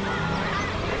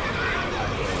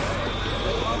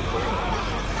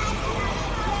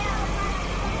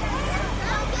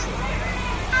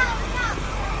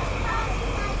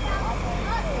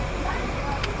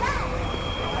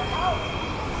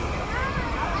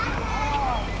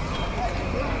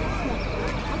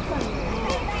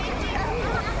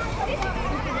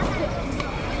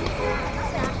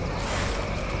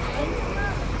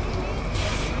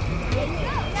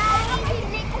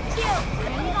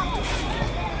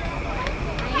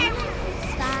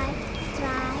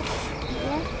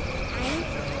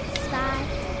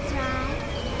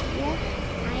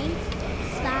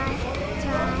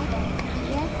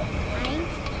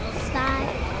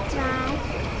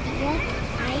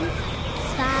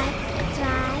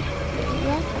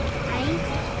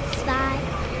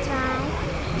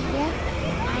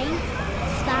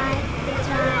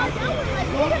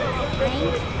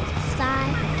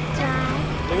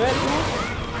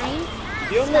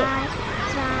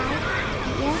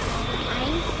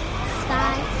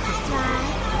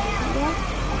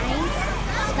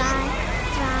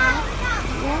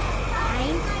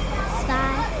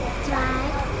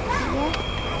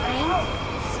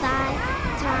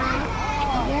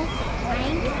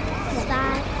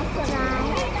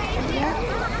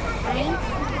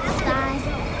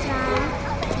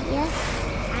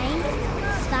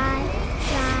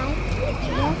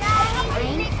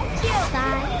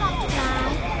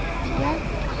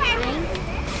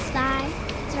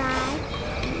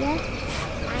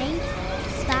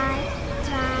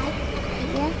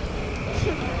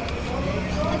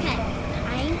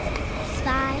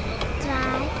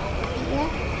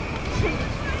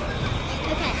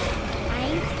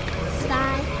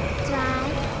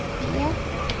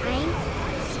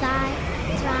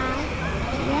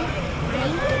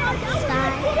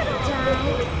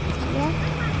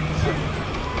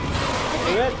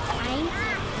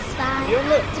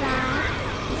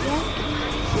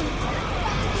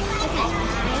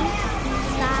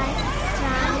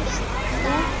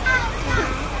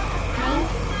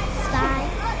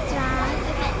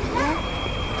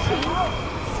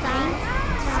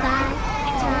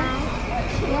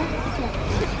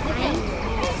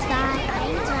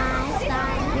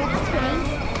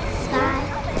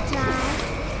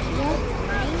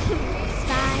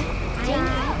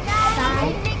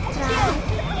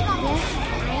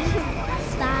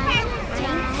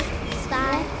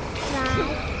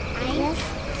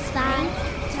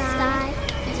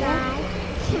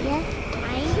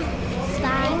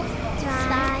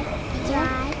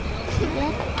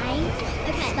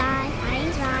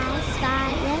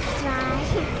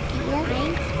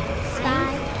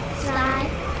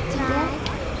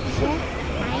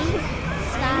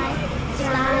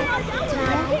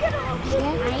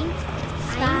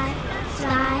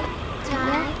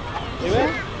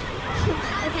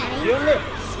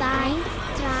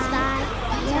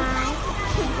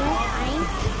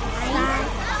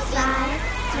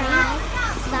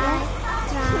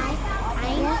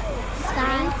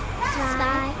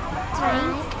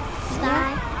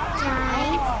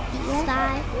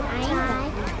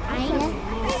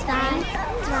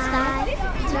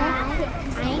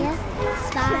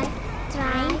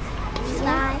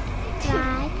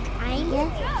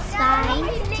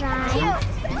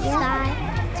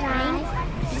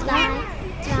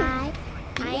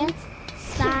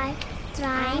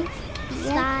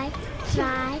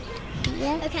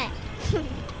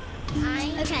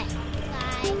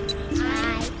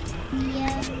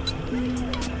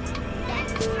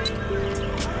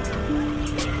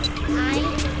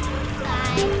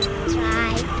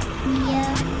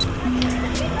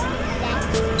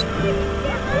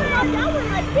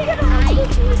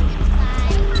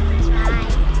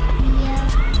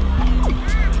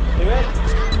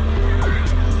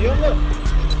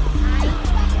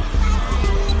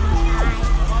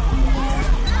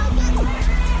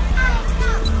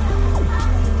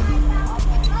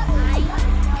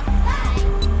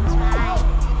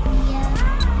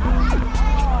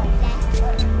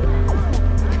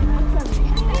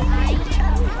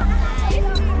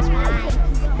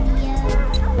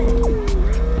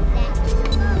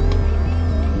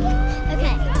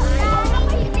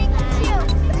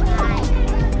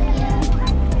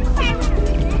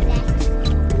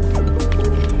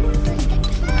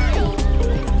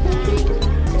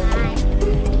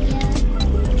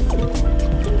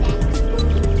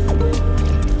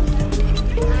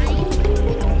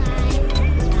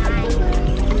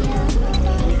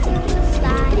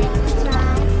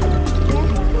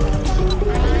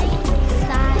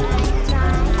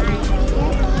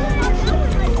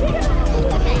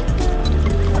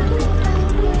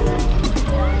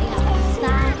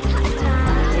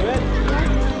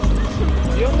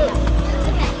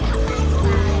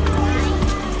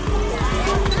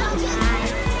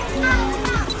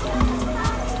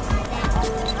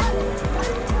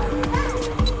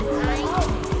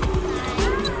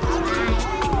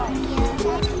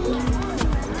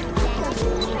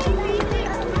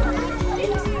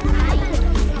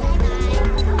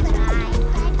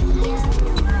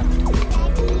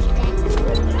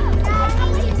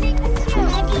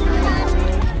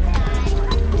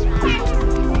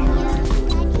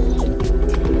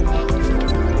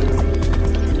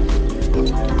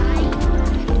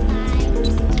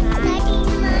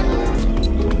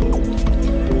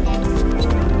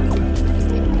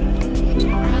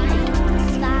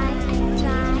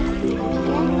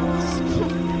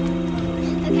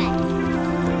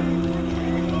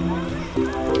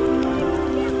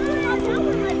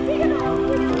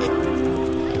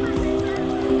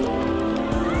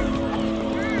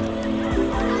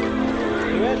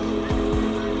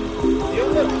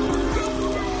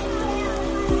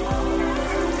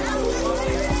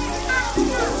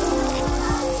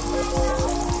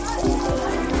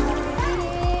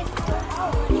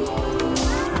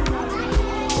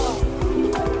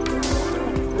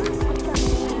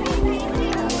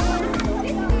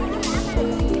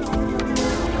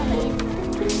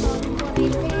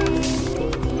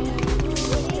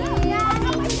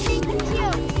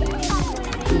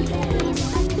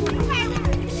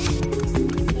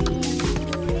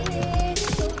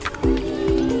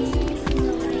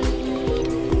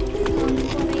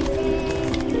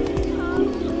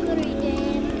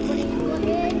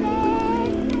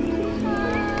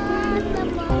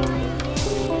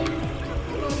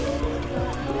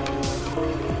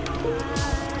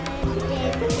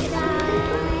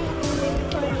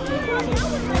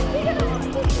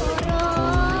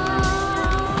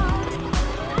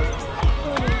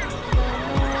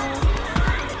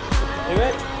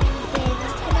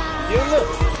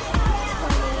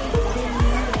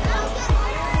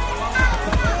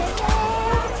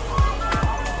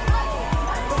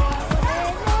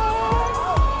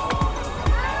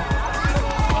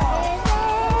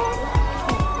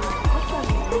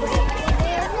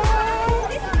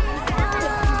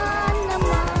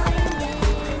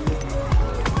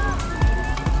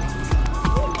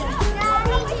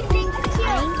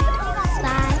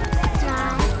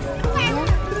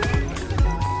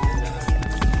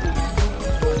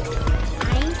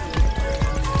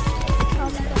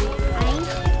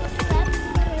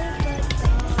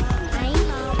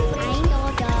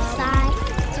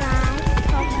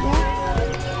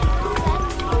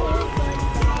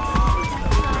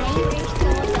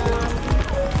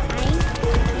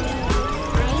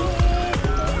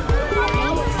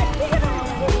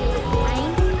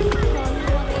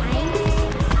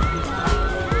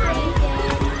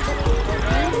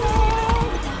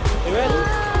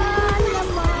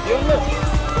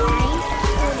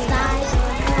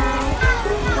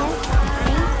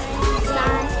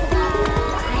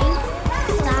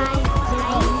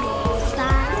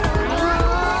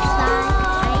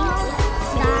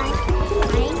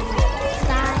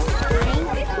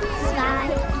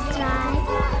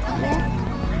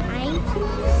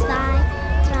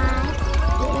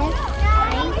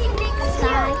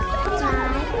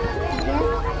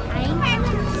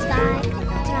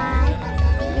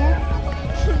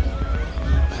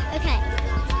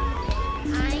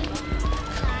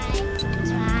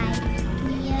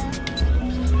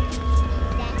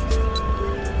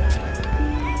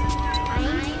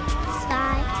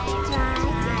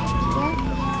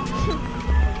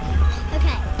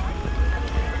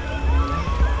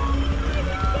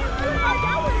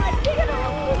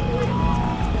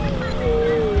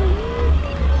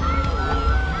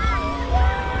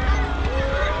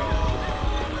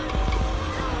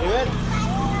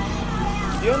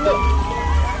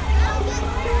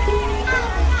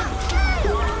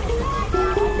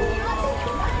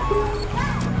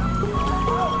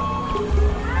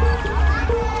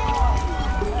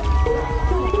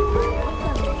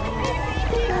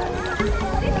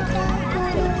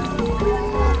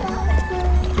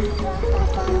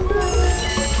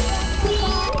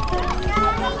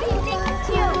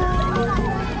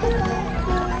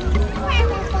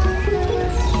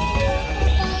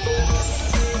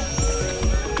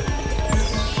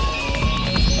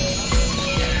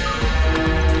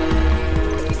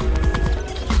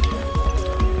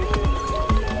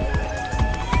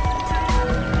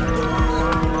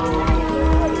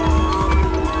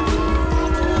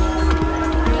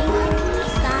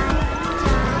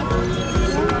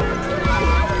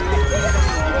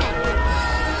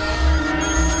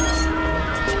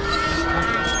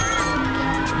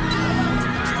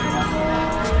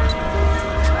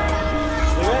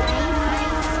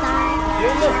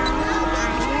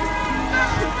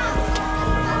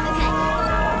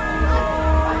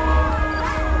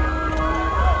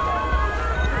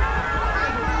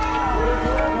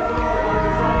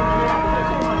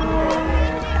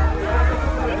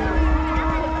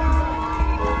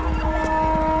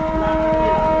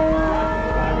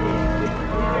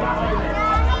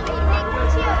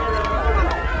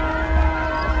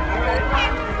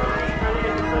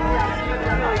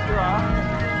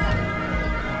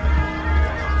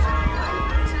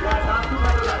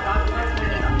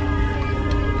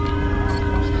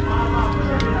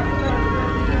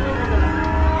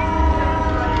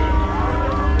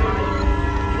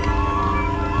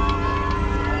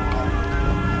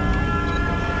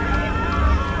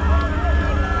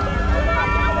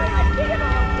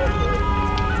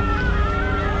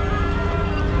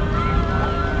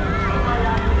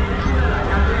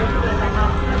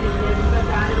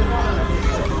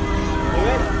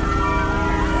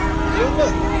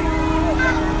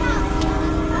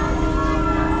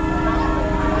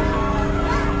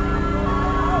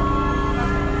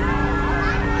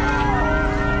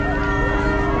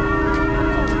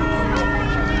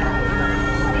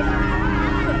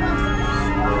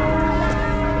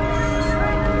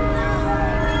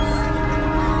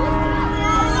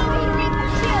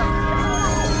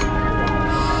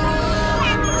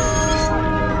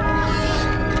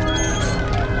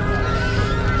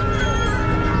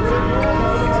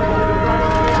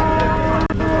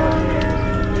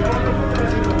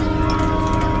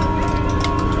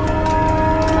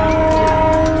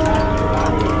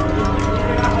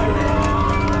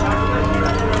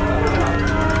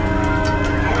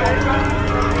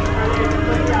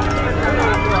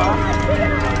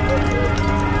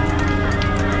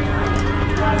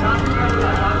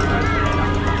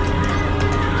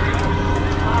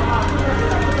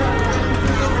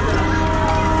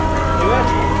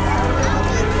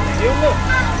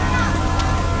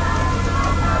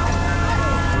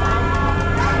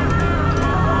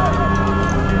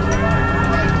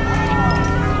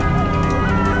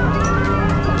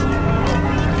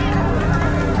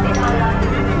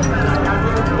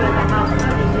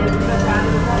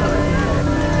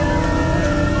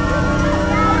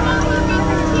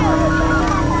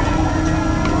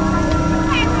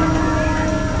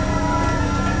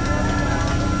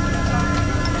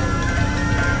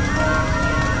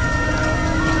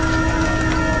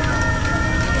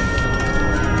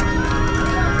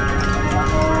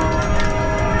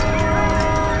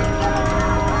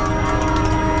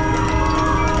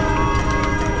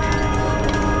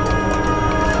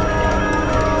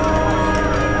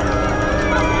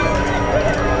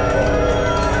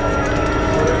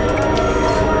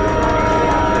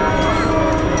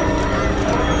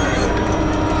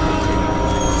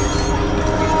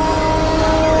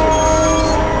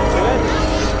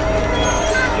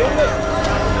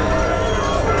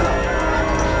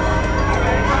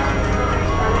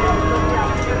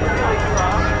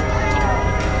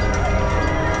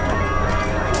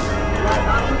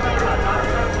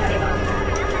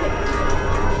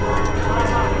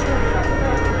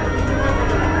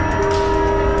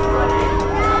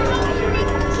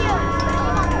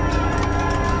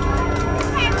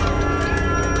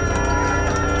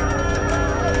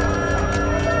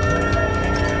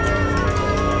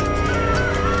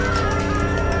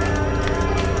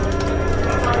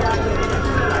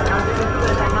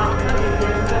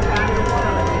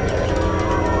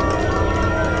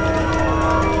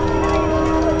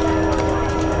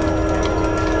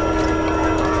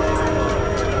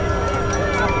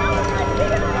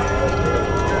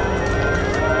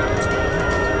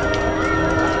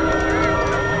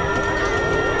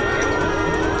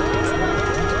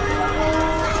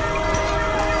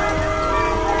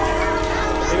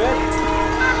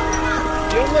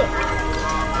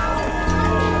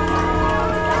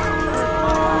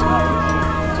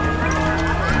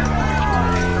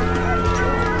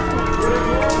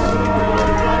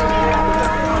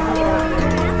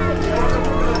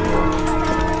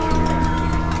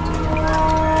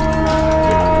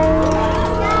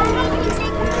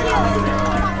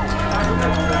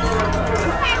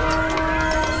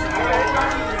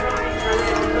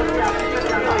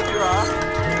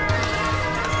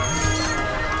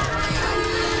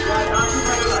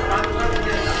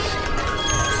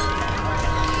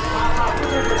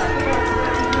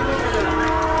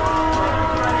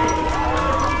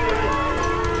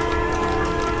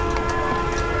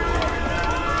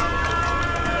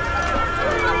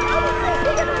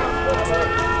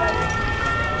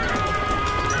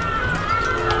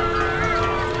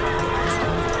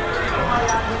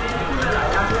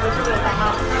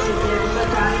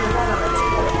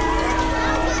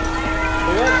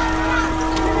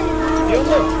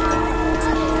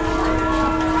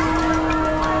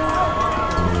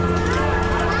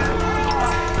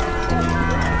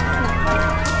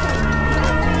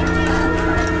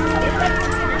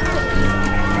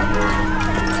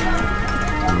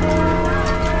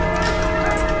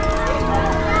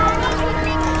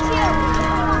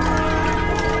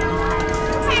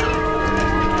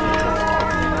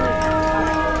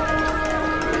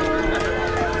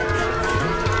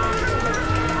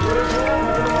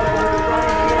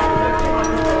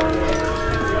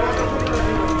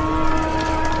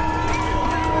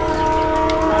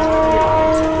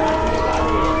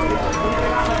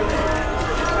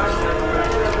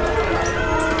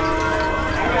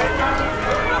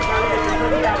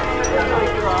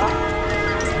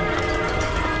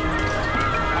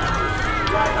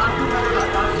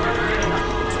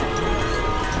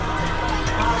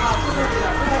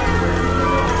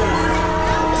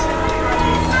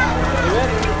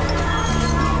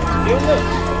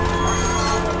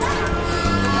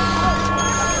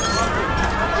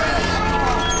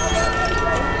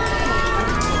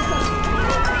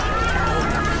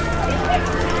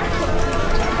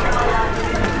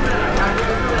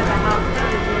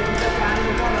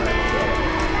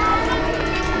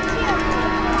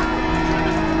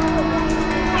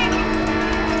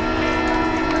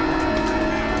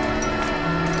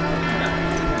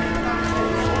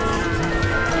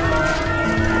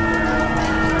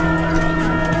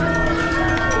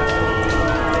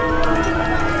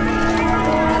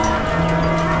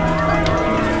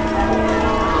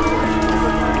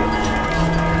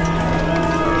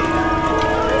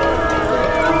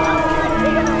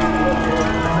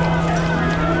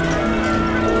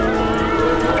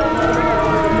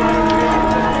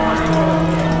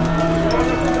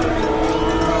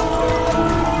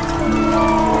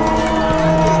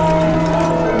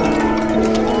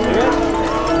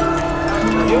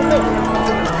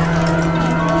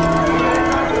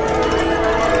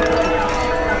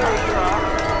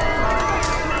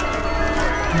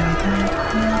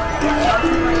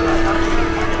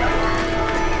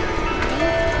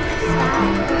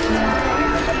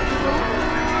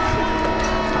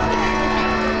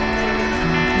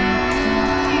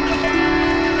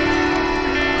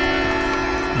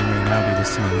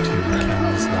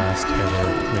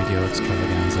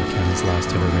 Extravaganza, Ken's last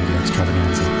ever radio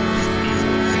extravaganza.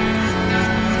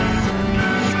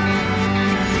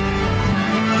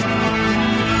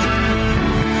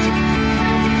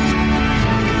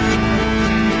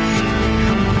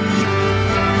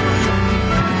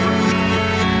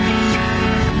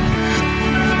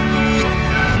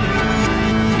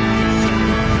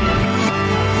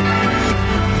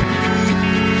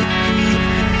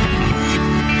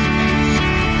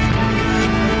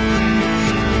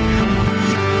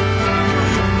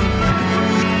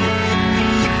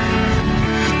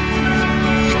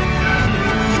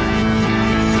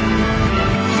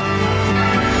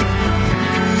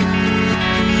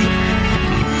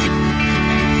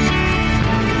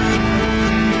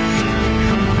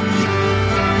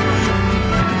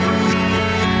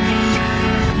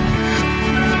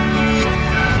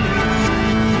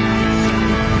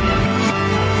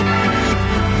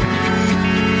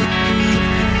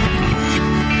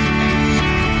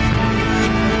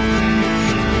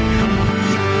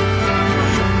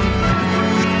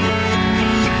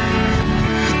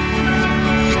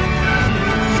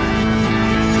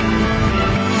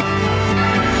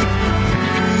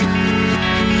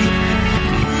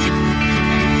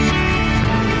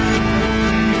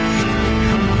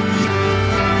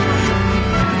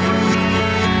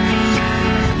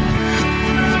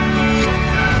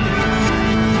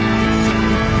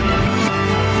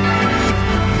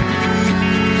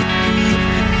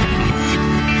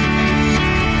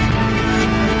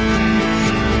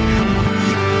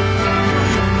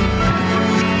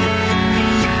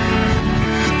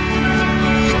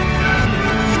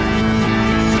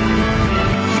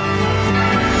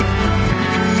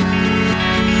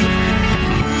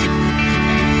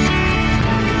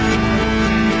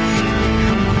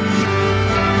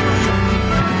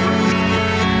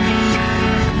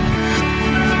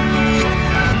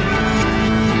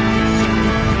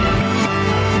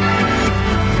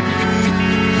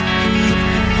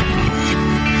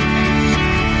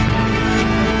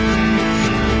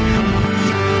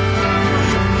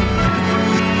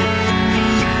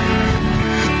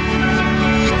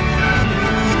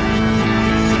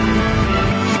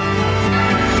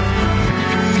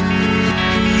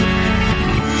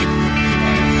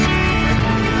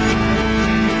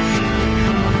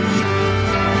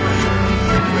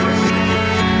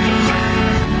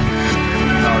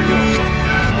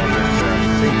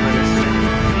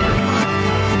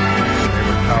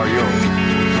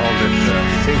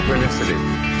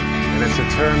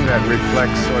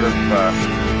 reflects sort of a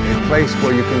place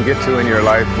where you can get to in your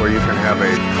life where you can have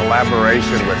a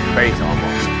collaboration with fate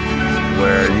almost,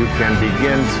 where you can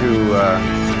begin to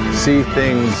see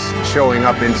things showing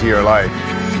up into your life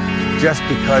just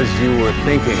because you were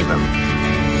thinking them.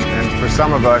 And for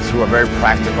some of us who are very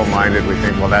practical minded, we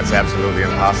think, well, that's absolutely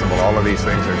impossible. All of these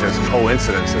things are just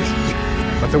coincidences.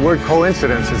 But the word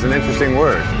coincidence is an interesting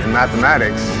word. In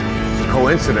mathematics,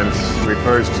 coincidence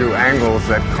refers to angles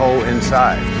that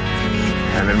coincide.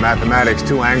 And in mathematics,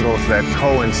 two angles that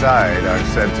coincide are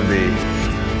said to be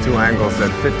two angles that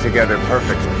fit together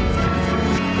perfectly.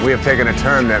 We have taken a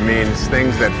term that means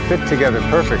things that fit together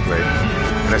perfectly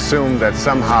and assume that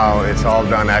somehow it's all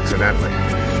done accidentally.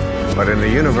 But in the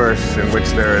universe in which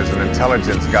there is an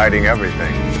intelligence guiding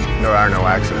everything, there are no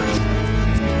accidents.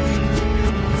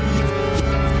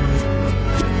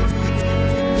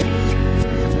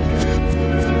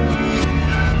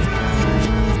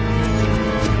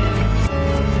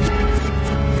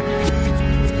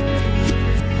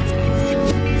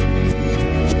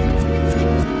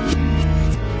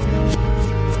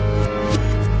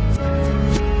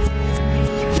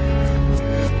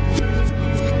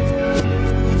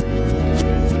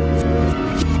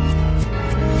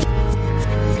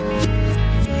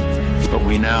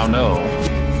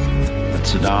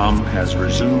 Has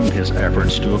resumed his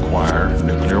efforts to acquire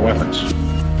nuclear weapons.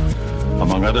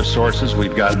 Among other sources,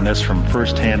 we've gotten this from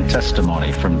first-hand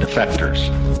testimony from defectors,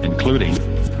 including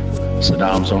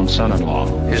Saddam's own son-in-law.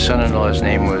 His son-in-law's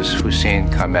name was Hussein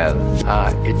Kamel.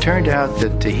 It turned out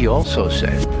that he also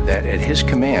said that at his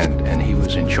command, and he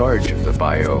was in charge of the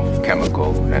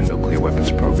biochemical and nuclear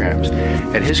weapons programs,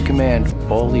 at his command,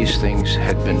 all these things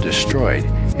had been destroyed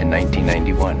in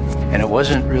 1991. And it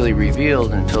wasn't really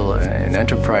revealed until an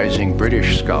enterprising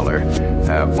British scholar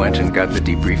went and got the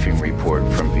debriefing report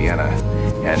from Vienna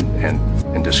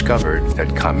and discovered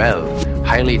that Kamel,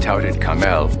 highly touted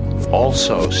Kamel,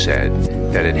 also said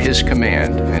that at his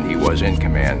command, and he was in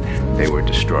command, they were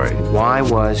destroyed. Why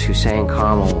was Hussein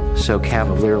Kamel so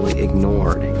cavalierly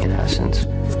ignored, in essence,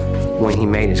 when he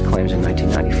made his claims in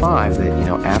 1995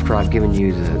 that, after I've given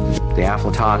you the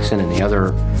aflatoxin and the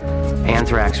other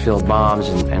anthrax-filled bombs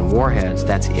and warheads,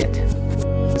 that's it.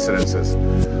 Coincidences.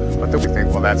 But then we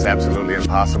think, well, that's absolutely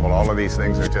impossible. All of these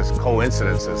things are just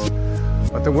coincidences.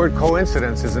 But the word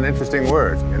coincidence is an interesting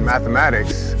word. In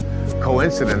mathematics,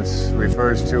 coincidence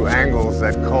refers to angles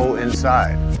that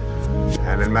coincide.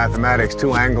 And in mathematics,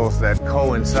 two angles that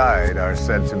coincide are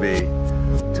said to be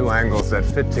two angles that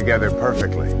fit together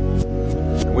perfectly.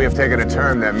 We have taken a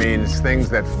term that means things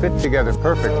that fit together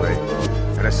perfectly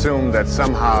and assume that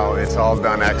somehow it's all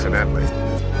done accidentally.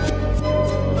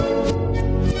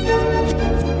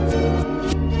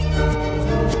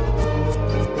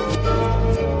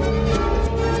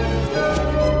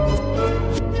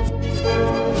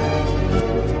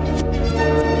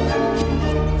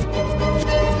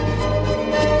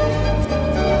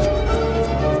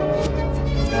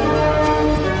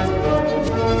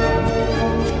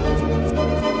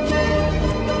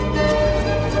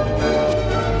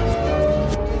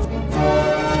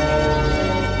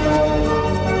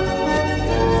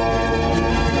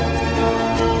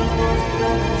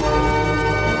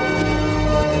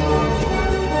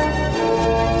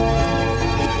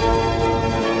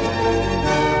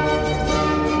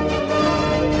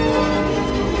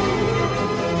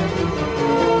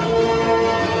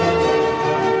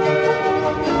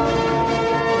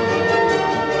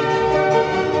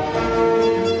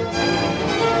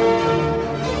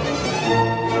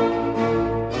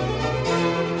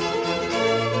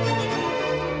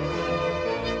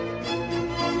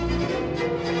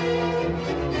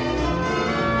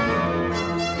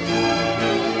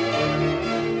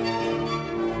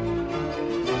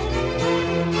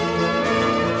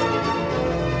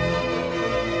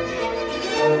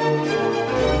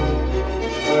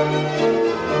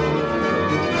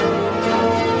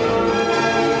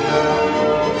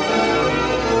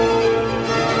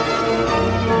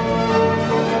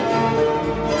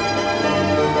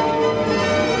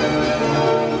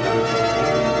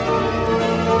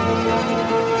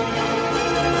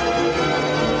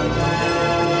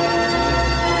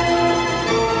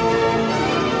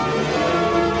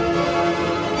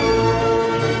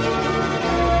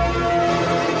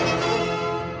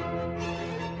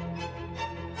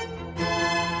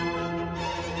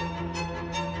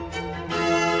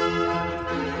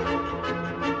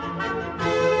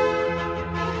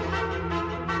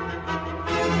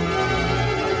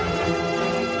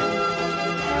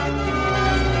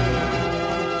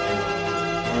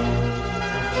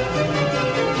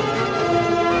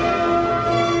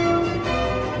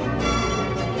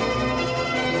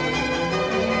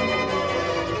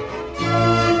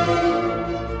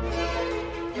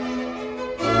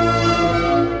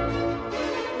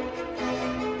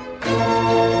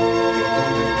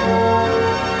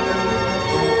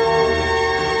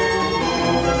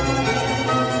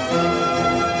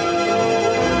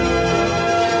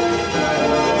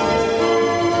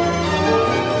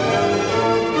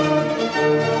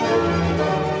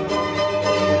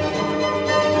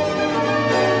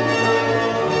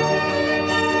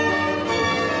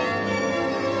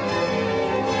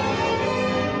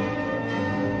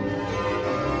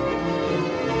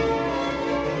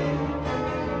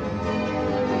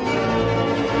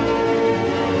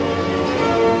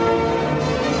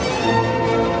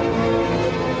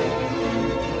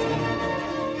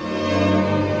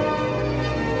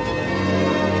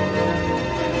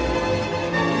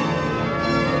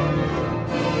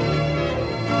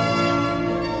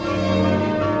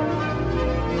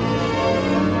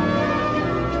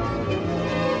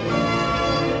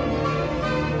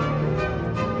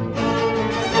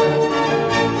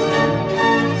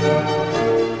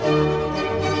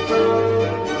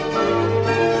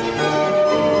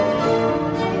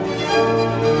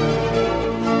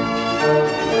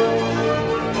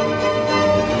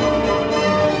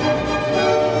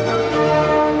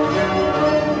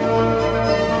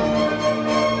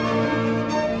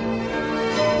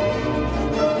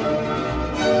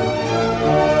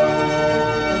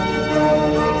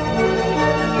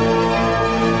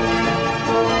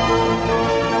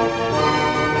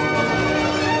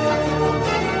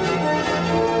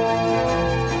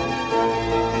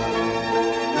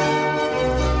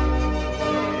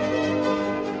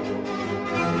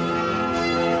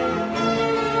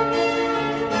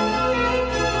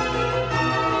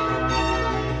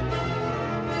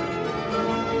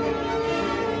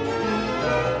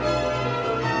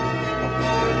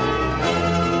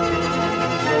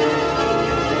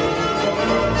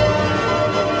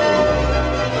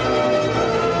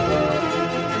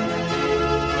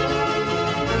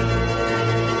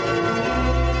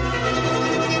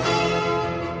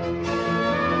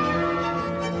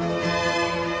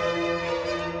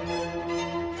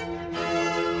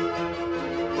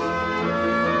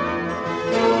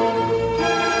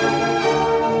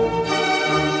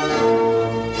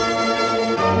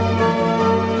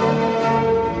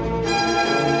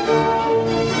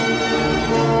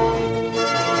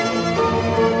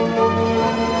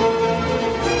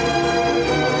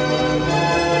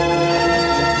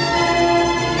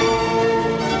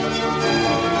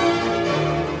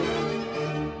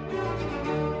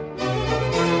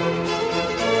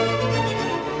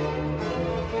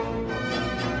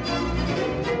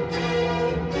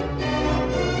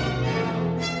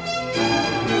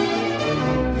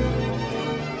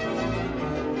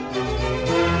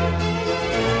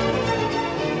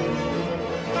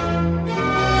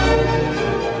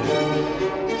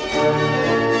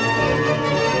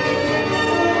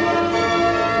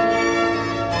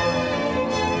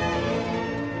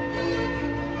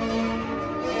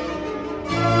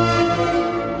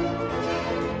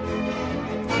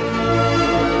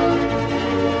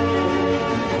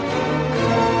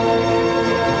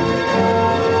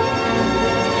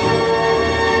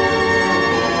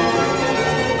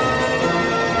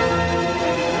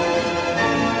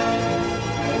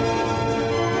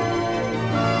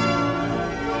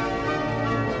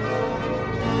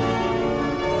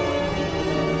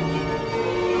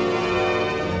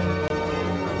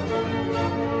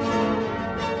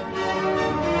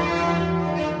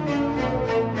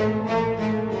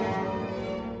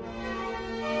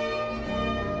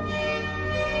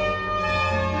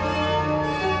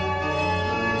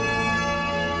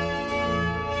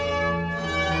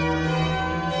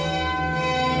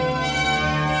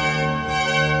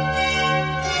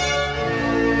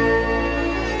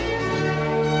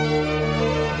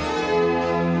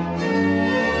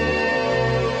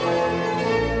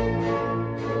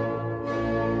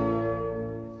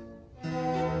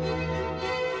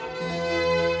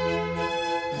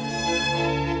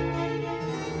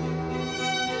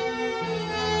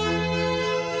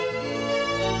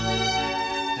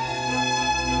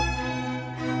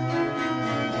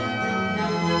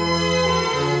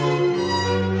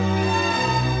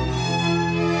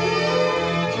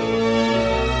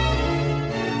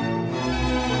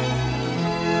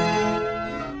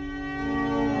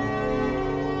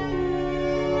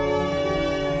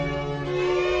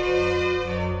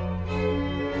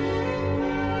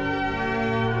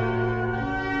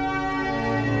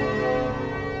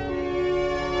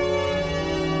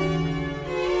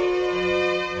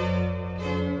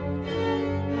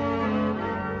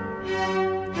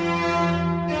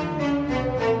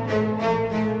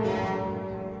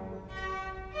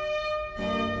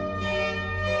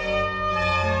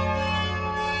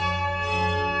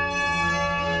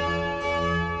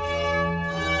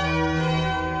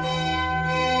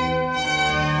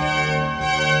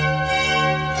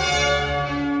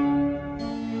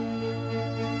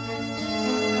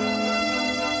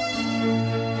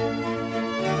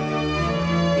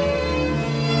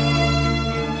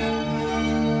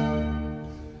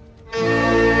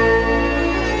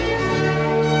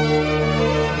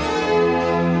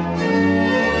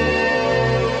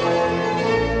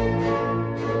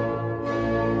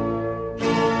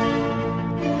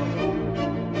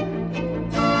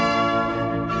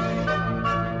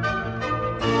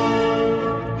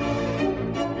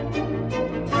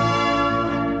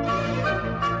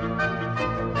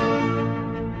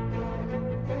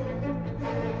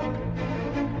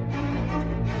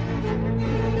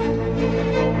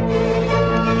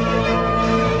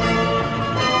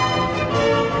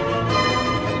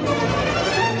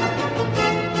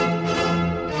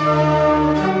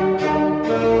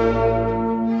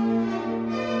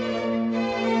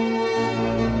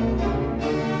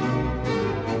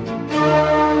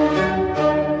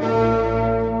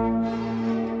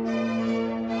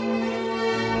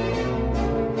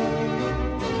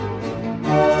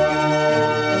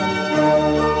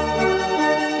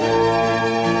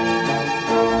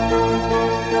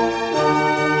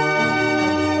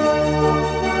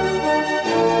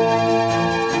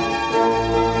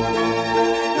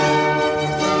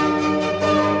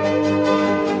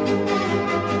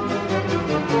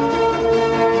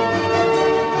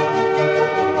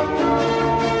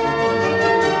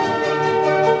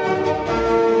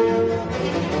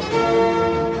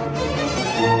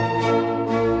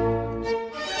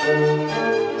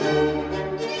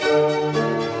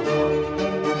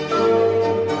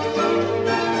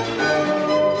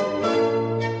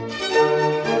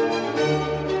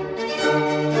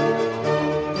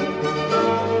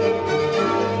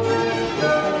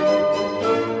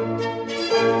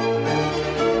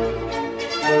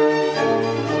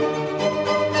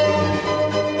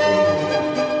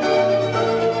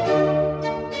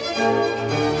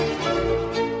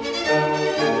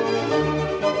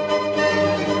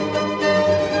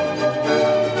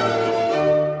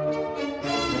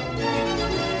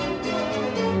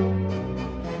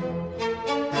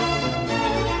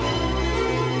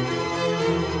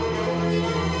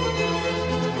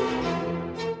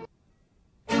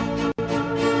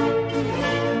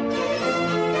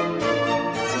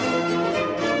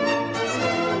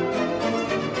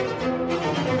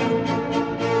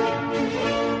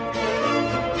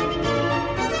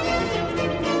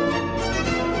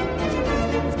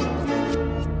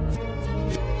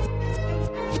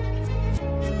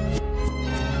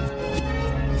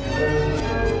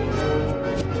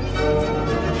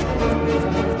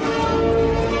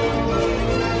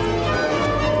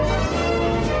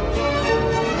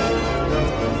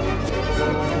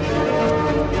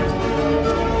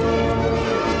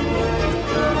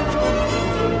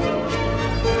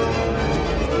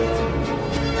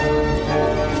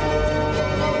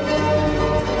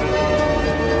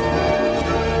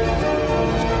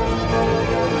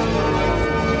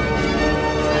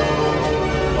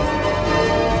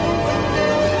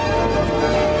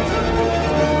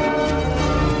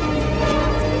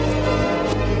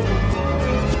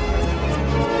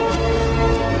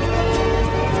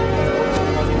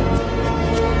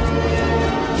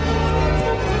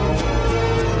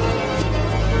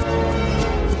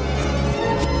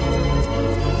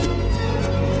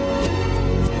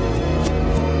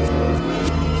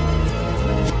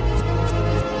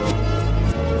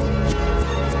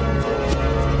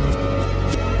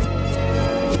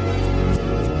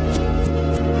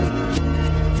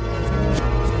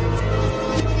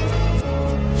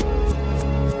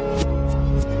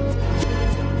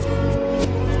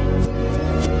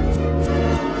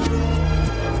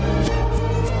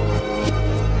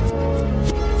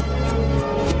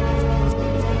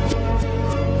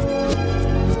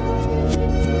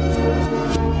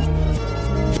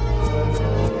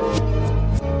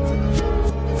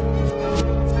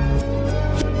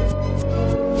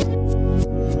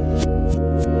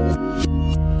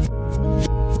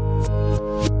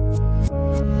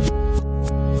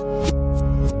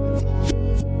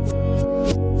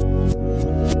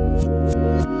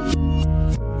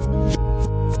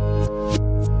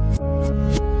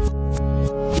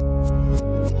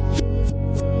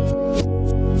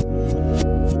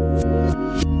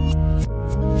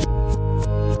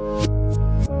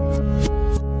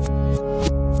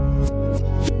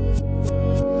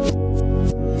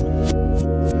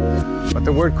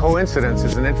 word coincidence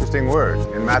is an interesting word.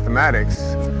 In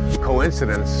mathematics,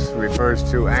 coincidence refers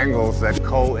to angles that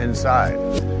coincide.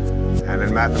 And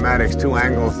in mathematics, two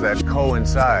angles that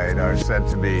coincide are said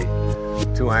to be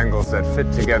two angles that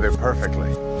fit together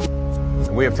perfectly.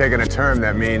 And we have taken a term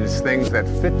that means things that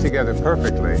fit together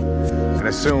perfectly and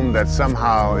assume that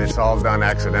somehow it's all done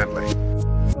accidentally.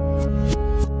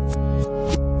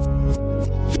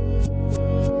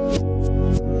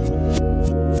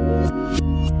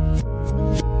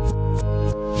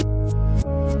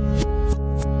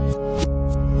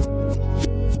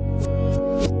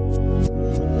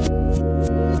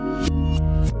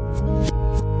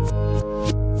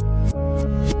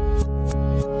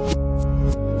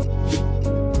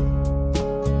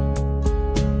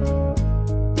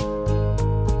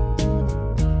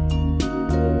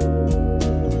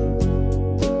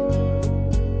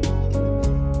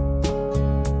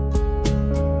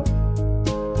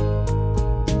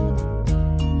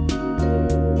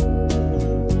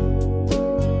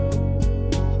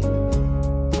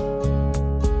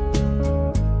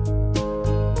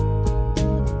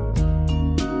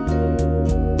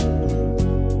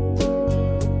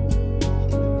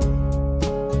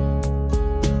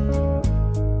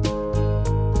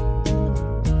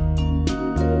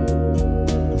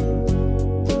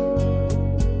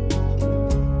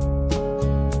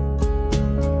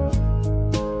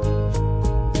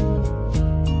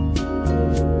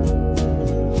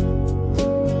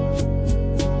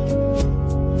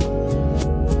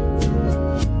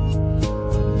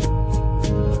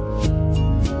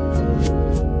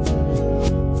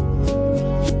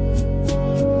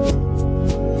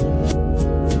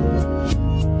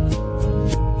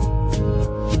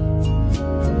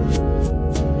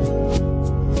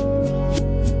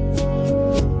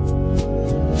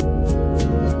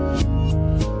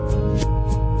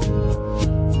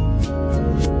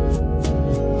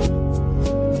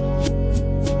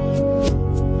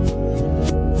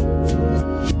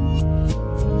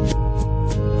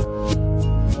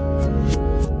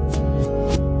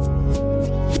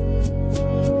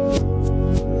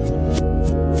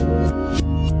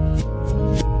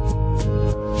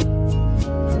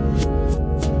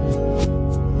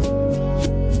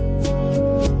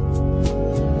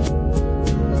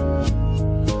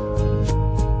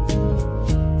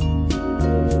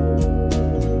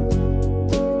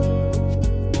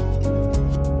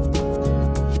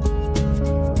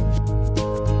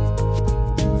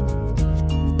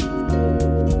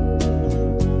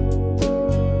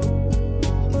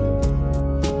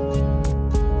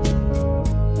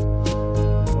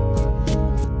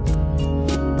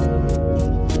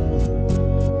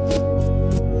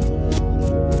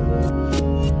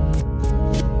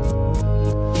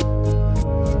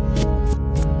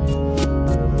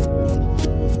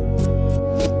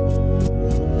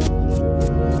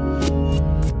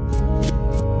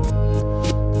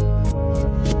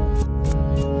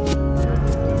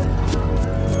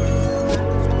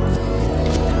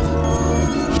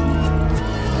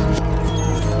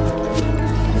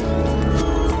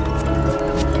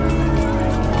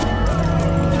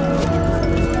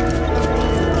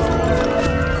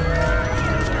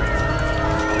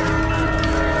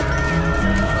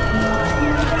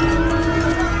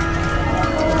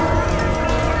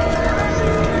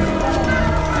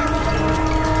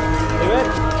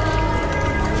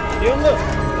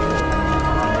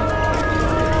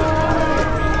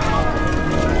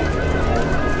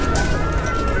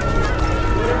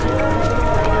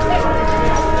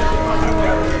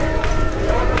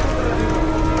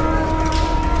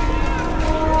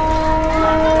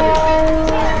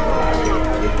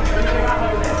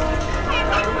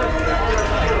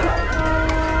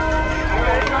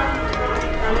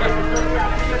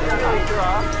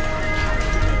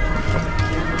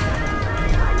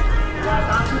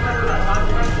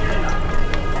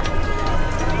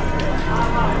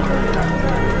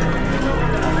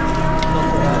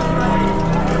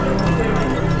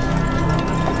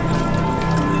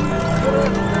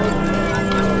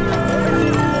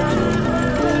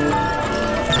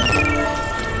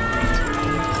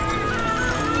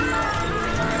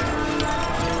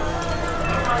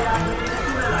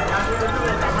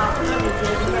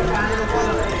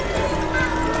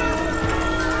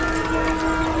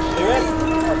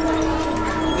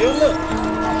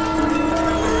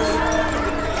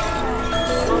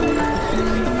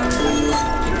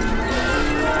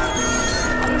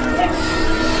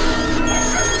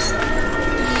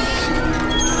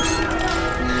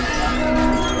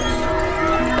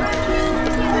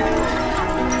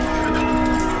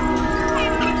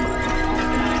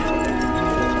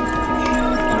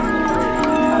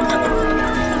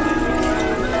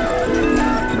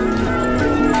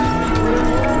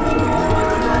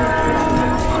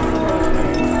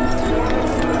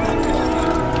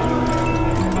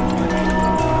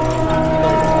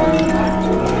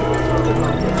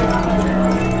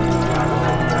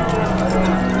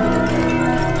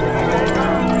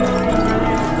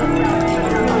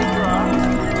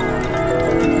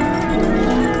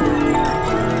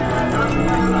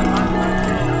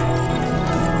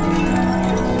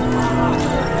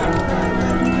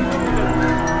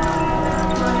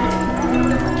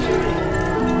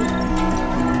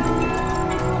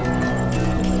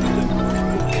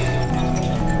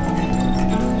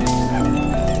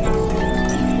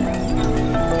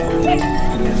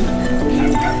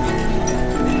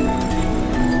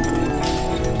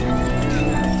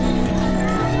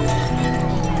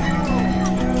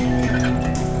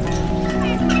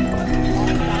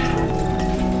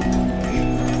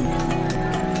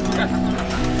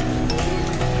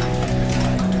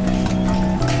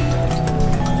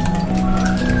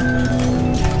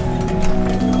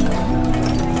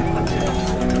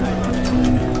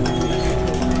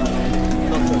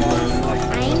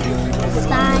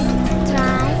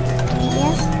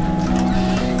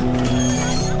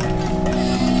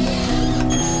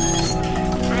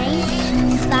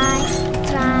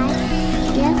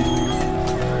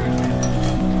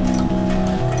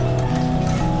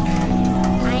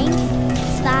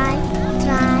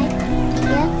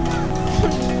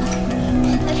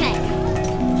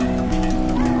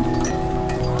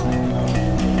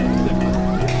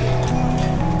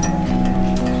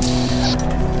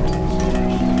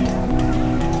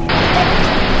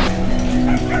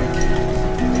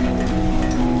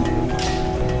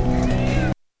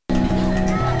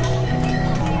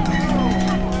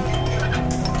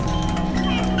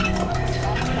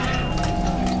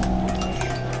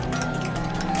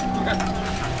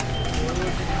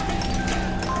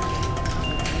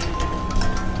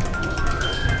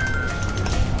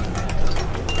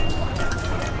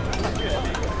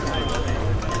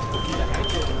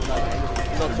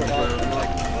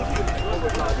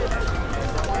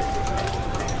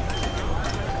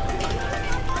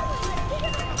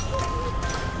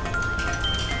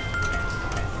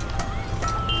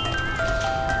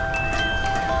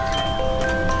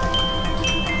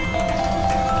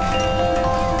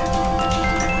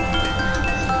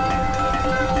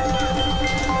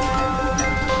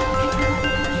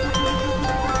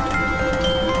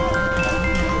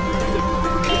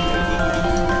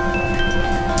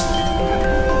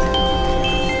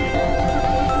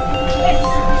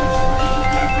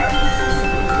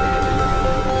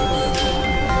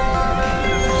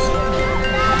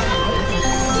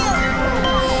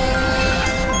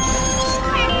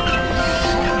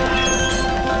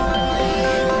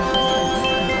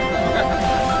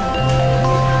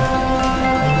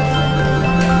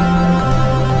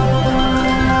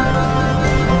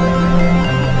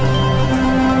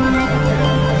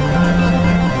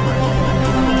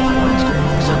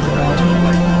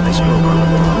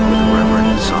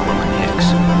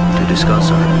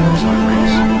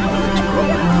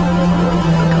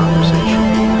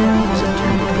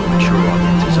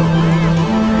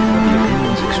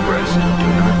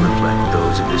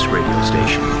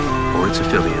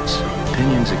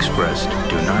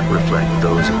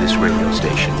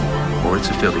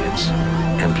 affiliates,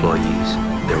 employees,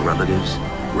 their relatives,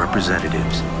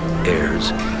 representatives, heirs,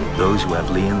 those who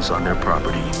have liens on their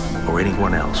property, or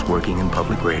anyone else working in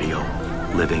public radio,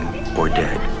 living or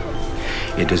dead.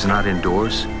 It does not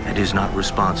endorse and is not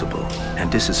responsible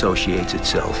and disassociates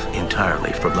itself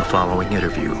entirely from the following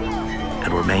interview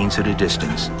and remains at a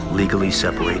distance, legally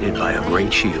separated by a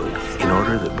great shield, in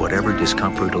order that whatever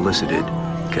discomfort elicited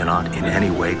cannot in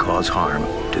any way cause harm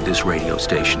to this radio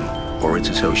station or its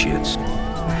associates.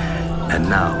 And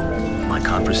now, my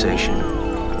conversation.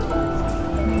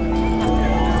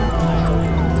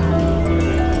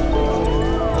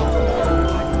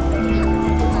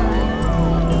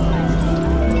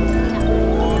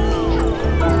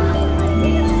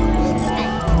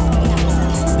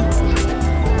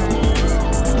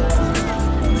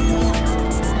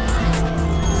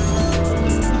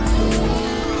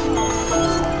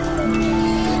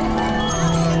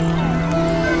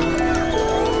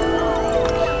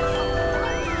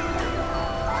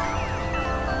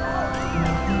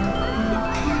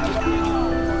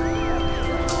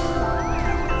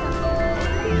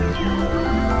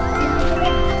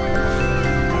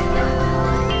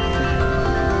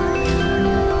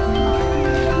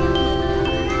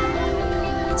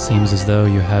 Seems as though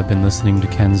you have been listening to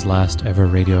Ken's last ever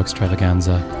radio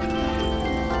extravaganza.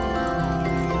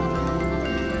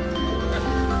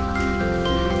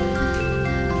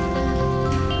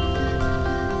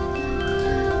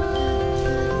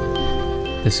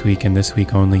 This week and this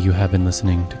week only, you have been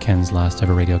listening to Ken's last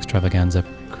ever radio extravaganza.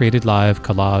 Created live,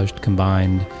 collaged,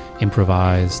 combined,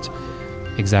 improvised,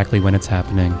 exactly when it's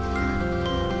happening.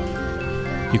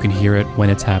 You can hear it when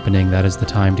it's happening. That is the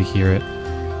time to hear it.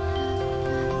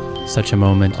 Such a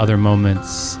moment. Other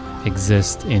moments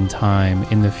exist in time,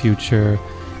 in the future,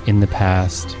 in the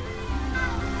past.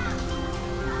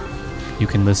 You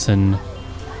can listen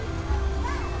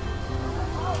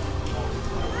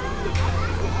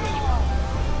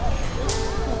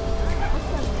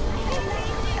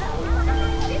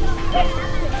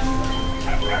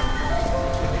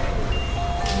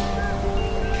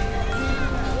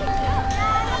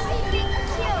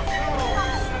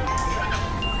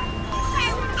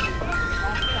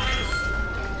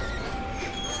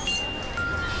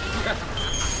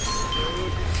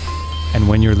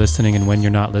when you're listening and when you're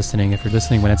not listening. If you're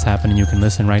listening when it's happening, you can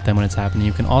listen right then when it's happening.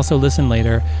 You can also listen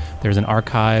later. There's an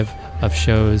archive of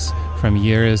shows from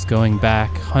years going back,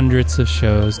 hundreds of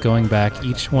shows going back,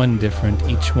 each one different,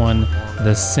 each one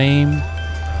the same,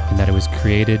 in that it was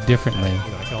created differently,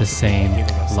 the same,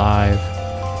 live,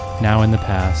 now in the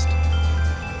past.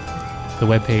 The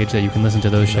webpage that you can listen to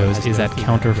those shows is at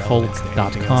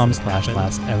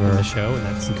counterfolk.com/lastever.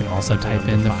 You can also type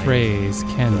in the phrase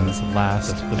Ken's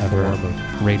last ever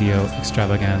radio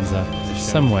extravaganza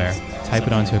somewhere. Type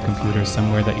it onto a computer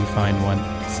somewhere that you find one.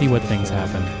 See what things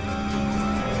happen.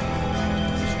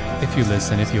 If you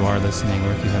listen, if you are listening,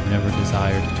 or if you have never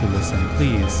desired to listen,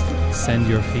 please send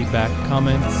your feedback,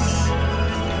 comments,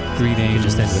 greetings. You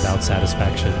just end without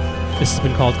satisfaction. This has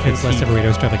been called Ken's Last Ever Radio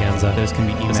Extravaganza. Those can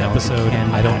be emailed. This episode,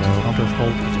 I don't know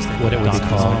what it would be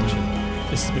called.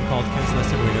 This has been called Ken's Last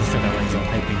Ever Radio Extravaganza.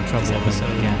 Typing trouble episode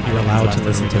again. You're allowed to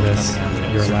listen to this.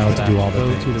 You're allowed to do all the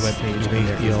things. Go to the webpage. You may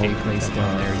feel a place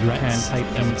down there. You can type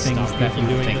in things that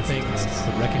you think.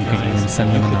 You can even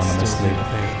send them anonymously.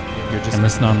 And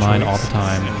listen online all the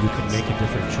time. You can make a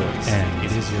different choice. And it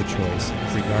is your choice.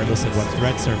 Regardless of what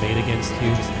threats are made against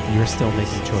you, you're still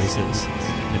making choices.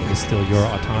 And it is still your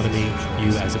autonomy,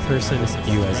 you as a person,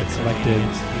 you as a collective,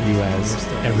 you as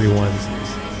everyone.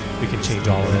 We can change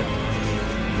all of it.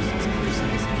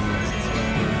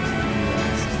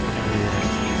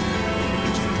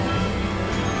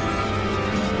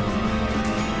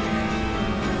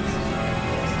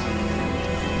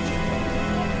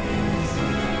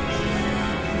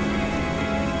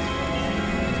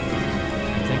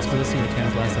 Thanks for listening to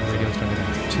Ken's Last Ever Radio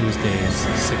Extravaganza. Tuesdays,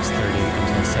 6:30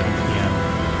 until 7 p.m.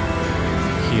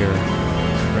 Here,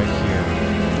 right here.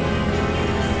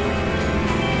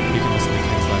 You can listen to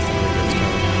Ken's Last Ever Radio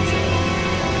Extravaganza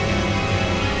again and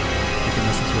again. You can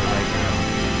listen to it right now.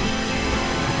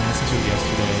 You can listen to it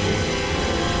yesterday.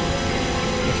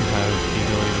 If you have the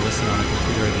ability to listen on a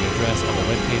computer, the address of the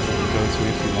webpage that you go to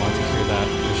if you want to hear that,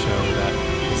 the show that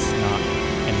is not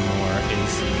anymore,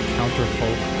 is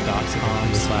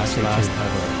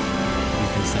counterfolk.com/lastever. You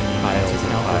can send emails to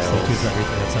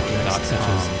everything that's up there, such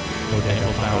as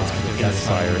Odell Powers,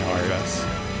 desired address.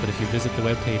 But if you visit the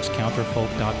webpage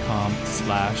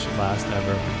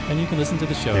counterfolk.com/lastever, then you can listen to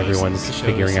the shows. Everyone's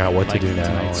figuring out what to do now,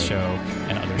 tonight's show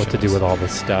and other what shows. to do with all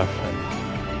this stuff.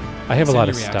 And I have a lot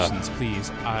Send of your stuff. reactions,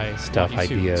 please. I Stuff, want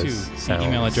you ideas, to the sounds,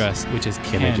 email address, which is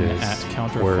images,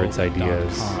 ken@counterfolk.com. words,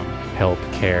 ideas, help,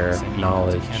 care, Send email to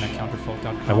knowledge.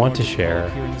 ken@counterfolk.com, I want or to just share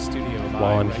here in the studio live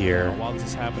while I'm right here. now, while this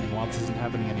is happening, while this isn't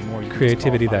happening anymore. You can just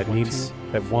Creativity call that needs,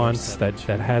 that wants, that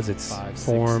has its 572-472-5667.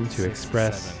 form to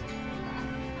express.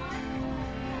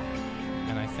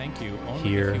 And I thank you only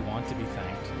Here, if you want to be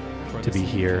thanked for to be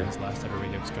listening here. Ken's last ever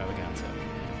radio extravaganza.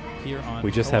 Here on We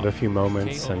just have a few Co-op,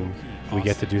 moments and KOOP, we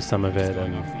get to do some of it,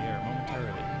 going and off the air momentarily.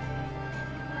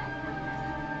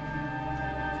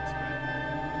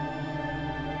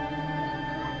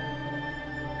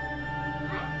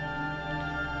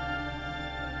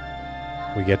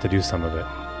 we get to do some of it.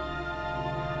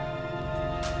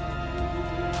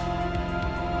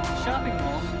 Shopping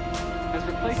mall has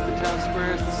replaced the town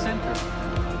square as the center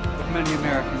of many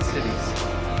American cities.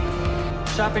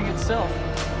 Shopping itself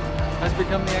has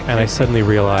become the activity. And I suddenly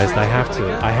realized I have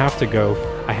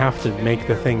to make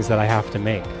the things that I have to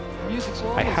make.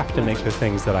 I have to make the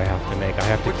things that I have to make. I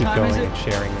have to What keep time is going it? and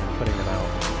sharing and putting them out.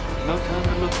 No time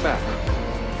to look back.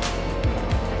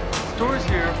 Stores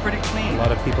here are pretty A clean.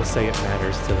 lot of people say it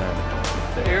matters to them.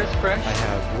 The air is fresh. I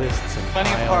have lists and Plenty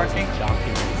of files parking. and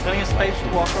documents. Plenty of space to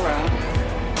walk around.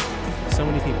 So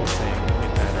many people saying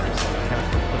it matters, and I have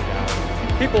to put it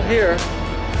out. People here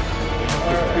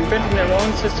are inventing their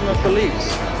own system of beliefs.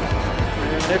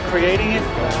 They're creating it,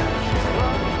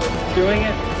 doing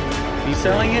it,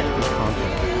 selling it,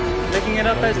 making it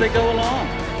up as they go along.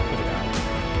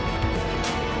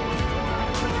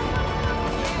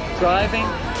 Driving,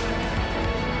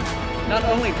 not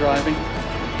only driving,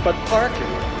 but parking.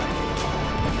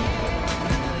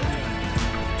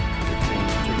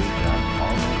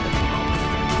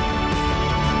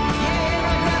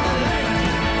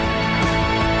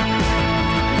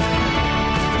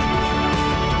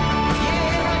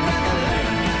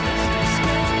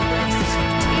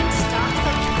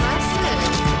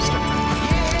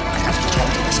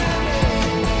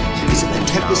 He's at the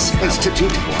Tempest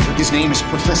Institute. His name is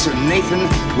Professor Nathan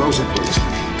Rosenbluth.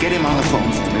 Get him on the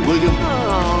phone for me, will you?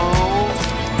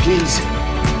 Oh. Please.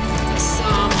 I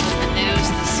saw him on the news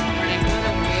this morning.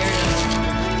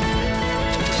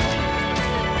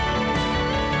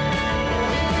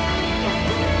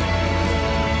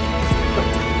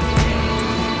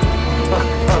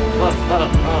 What a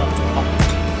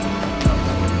weirdo.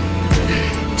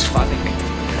 It's funny.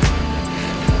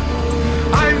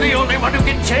 I'm the only one who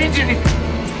can change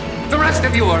anything. The rest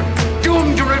of you are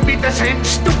doomed to repeat the same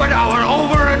stupid hour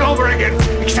over and over again,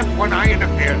 except when I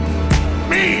interfere.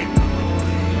 Me!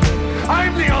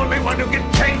 I'm the only one who can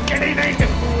change anything.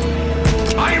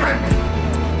 Iron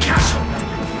Castle.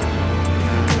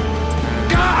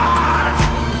 God!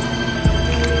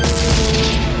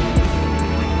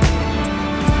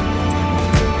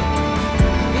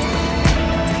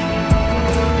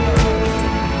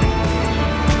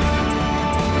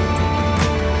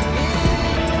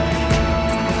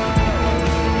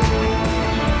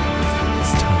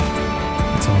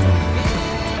 It's all over.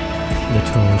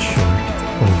 Literal short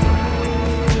over.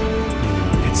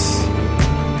 It's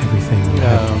everything you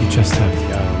have. You just have.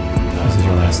 This is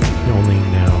your last. Only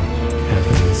now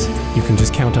happens. You can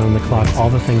just count on the clock all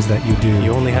the things that you do.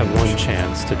 You only have one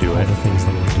chance to do all it. the things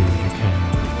that you do, you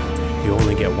can. You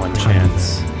only get one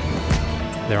chance.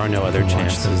 There are no other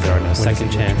chances. There are no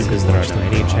second chances. There are no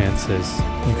any chances.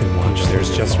 You can watch.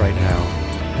 There's just right now.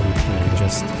 You can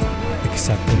just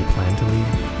accept that you plan to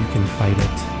leave. You can fight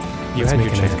it. You Let's had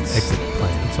make your an chance. exit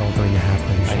plan. It's all going to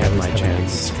happen. You I should had always my have an chance.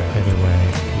 exit strategy. Either way,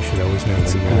 you should always know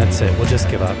when And that's it. We'll just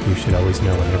give up. You should always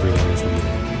know when everyone is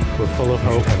leaving. We're full of You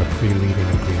hope. should have a pre-leaving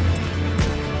agreement.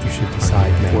 You should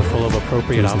decide now. We're full of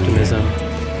appropriate who's leaving, optimism.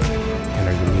 And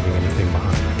are you leaving anything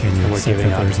behind? Can you And we're accept giving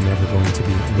that up. there's never going to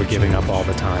be any We're giving up change? all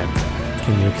the time.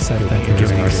 Can you accept that We're there's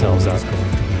giving never ourselves always up.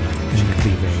 going to be any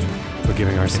leaving? We're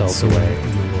giving ourselves And so away.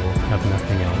 You will have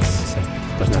nothing else.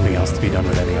 There's nothing else to be done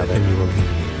with any other. And you will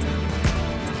leave.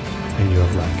 And you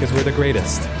have left. Because we're the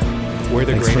greatest. We're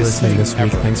the Thanks for greatest listening thing this week.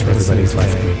 ever. Thanks for everybody's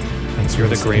left me. Thanks You're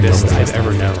for the listening greatest to I've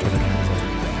ever known.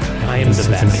 I am the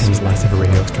best. Ken's last ever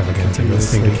radio extravaganza. You're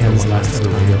listening to Ken's last ever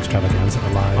radio extravaganza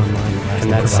live online,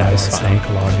 And that's satisfying.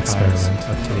 Collage experiment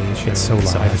of today's show. It's so live.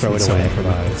 So I throw it it's so away.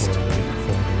 improvised.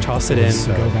 Toss it in.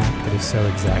 So, Go back. It is so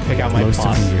exact. Pick out my Most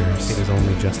plot. of the years, it is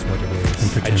only just what it is. And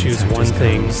I pretend choose it's not one just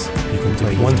thing. comes. You can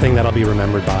play One thing that I'll be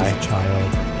remembered by. It is a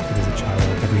child. It is a child.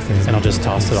 Everything. And I'll just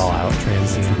toss it all out.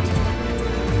 Transient.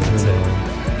 That's it.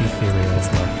 Ethereal. It's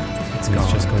left. It's gone.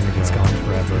 It's just going to go. It's gone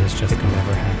forever. It's just it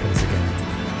never happens again.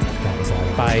 That was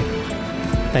all. Bye.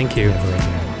 Thank you. Never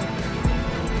again.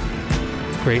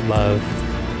 Great love.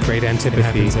 great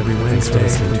antipathy, every Wednesday,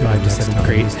 5 to 7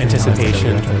 great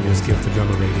anticipation,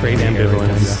 great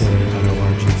ambivalence.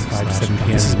 5 to 7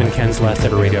 p.m. This has been Ken's last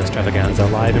ever radio extravaganza,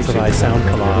 live improvised sound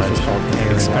collage,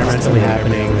 experimentally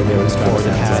happening for the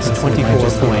past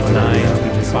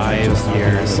 24.95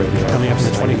 years, coming up to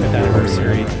the 25th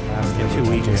anniversary in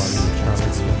 2 weeks.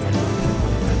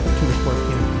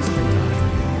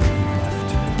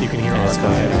 You can hear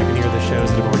archives, you can hear the shows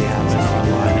that have already happened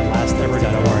online at lastever.org,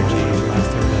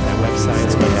 that website.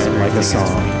 It's going to end like a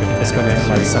song. It's going to end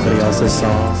like somebody else's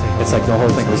song. It's like the whole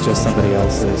thing was just somebody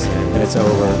else's, and it's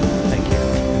over. Thank you.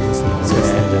 It's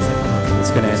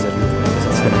going to end in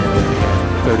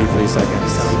 33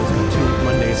 seconds. 2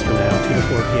 Mondays from now, 2 to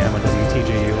 4 p.m. on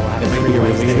WTJU. We'll have Maybe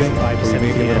you're leaving, or you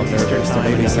may be a little nervous, there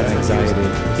may be some anxiety.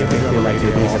 You may feel like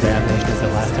you're being abandoned.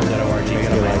 At lastever.org. You may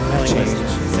feel like change.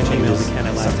 Send email to Ken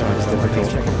at lastever.org.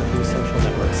 Check out the social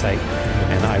network site,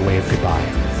 and I wave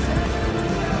goodbye.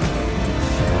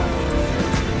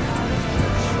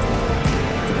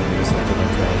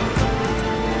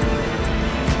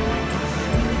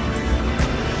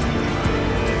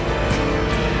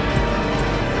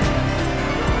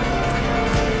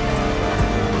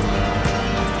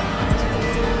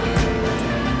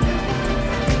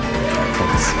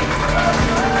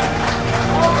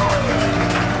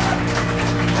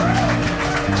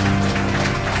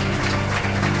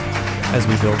 As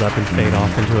we build up and fade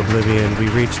off into oblivion, we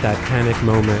reach that panic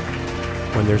moment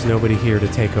when there's nobody here to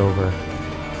take over.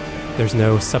 There's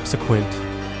no subsequent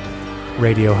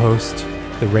radio host.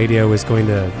 The radio is going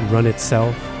to run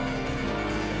itself.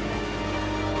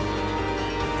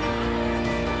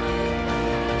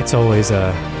 It's always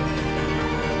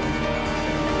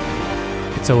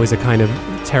a kind of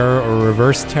terror or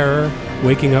reverse terror,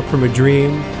 waking up from a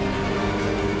dream,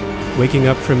 waking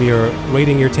up from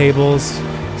waiting your tables,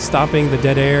 stopping the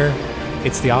dead air.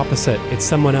 It's the opposite. It's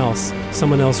someone else.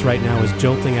 Someone else right now is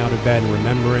jolting out of bed and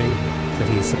remembering that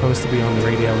he's supposed to be on the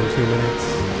radio in 2 minutes.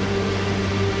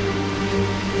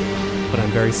 But I'm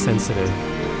very sensitive,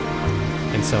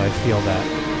 and so I feel that.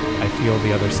 I feel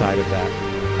the other side of that.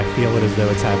 I feel it as though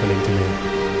it's happening to me.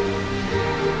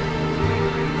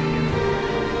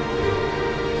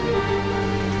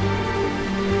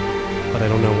 But I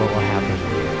don't know what will happen.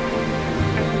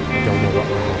 I don't know what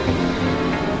will happen.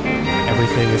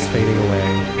 Everything is fading away.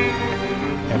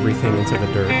 Everything into the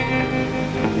dirt.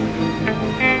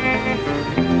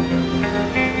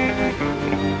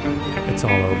 It's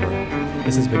all over.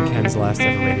 This has been Ken's last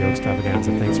ever radio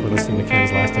extravaganza. Thanks for listening to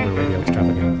Ken's last ever radio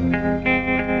extravaganza.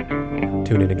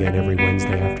 Tune in again every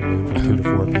Wednesday afternoon from 2 to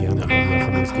 4 p.m. on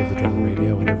WFMU's Give the Drum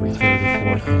Radio, and every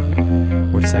third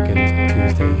or second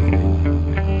Tuesday evening.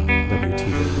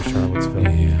 WTJU Charlottesville,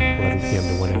 11 p.m.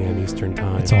 to 1 a.m. Eastern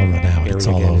Time. It's all run out. It's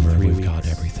all over. We've got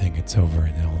everything. It's over,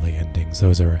 and all the endings.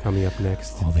 Those are coming up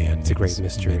next. All the endings. It's a great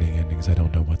mystery. Many endings. I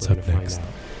don't know what's up next.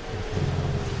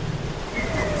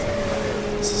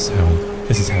 This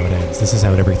is how it ends. This is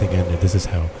how everything ended. This is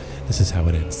how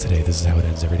it ends today. This is how it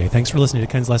ends every day. Thanks for listening to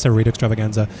Ken's last ever radio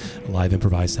extravaganza, a live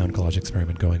improvised sound collage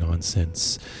experiment going on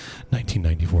since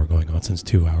 1994, going on since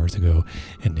 2 hours ago,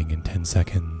 ending in 10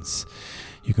 seconds.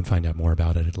 You can find out more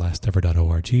about it at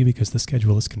lastever.org because the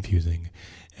schedule is confusing,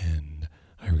 and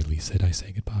I release it. I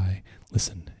say goodbye.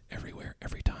 Listen everywhere,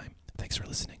 every time. Thanks for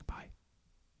listening. Bye.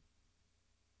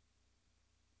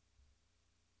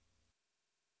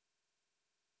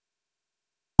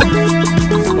 Au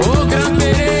Grand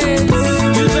Pérez,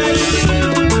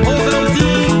 aux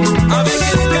Antilles, avec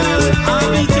escale à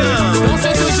Abidjan.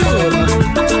 Dansez toujours.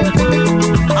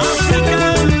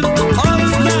 African All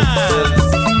Stars,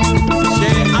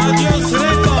 chez Adios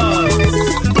Records.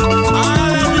 À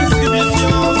la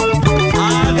distribution, à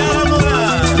Garamora.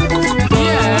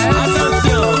 Yeah.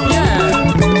 Attention. Yeah.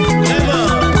 Vraiment.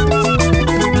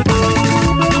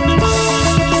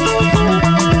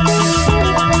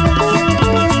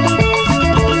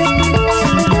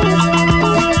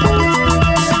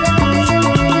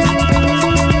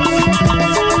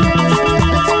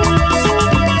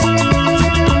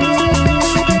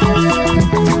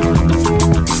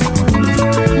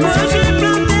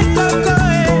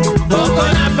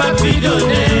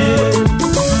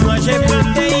 Moi j'ai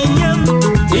planté Ignam,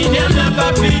 Ignam n'a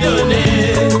pas pu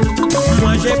donner.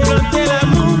 Moi j'ai planté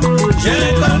l'amour, j'ai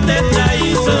récolté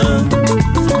trahison.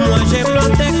 Moi j'ai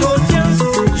planté confiance,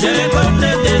 j'ai récolté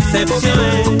déception.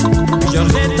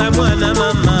 Georgette à moi la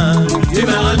maman, tu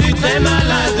m'as rendu très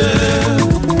malade.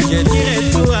 J'ai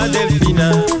tiré tout à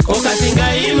Delphina, au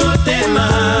Katinga Imotema.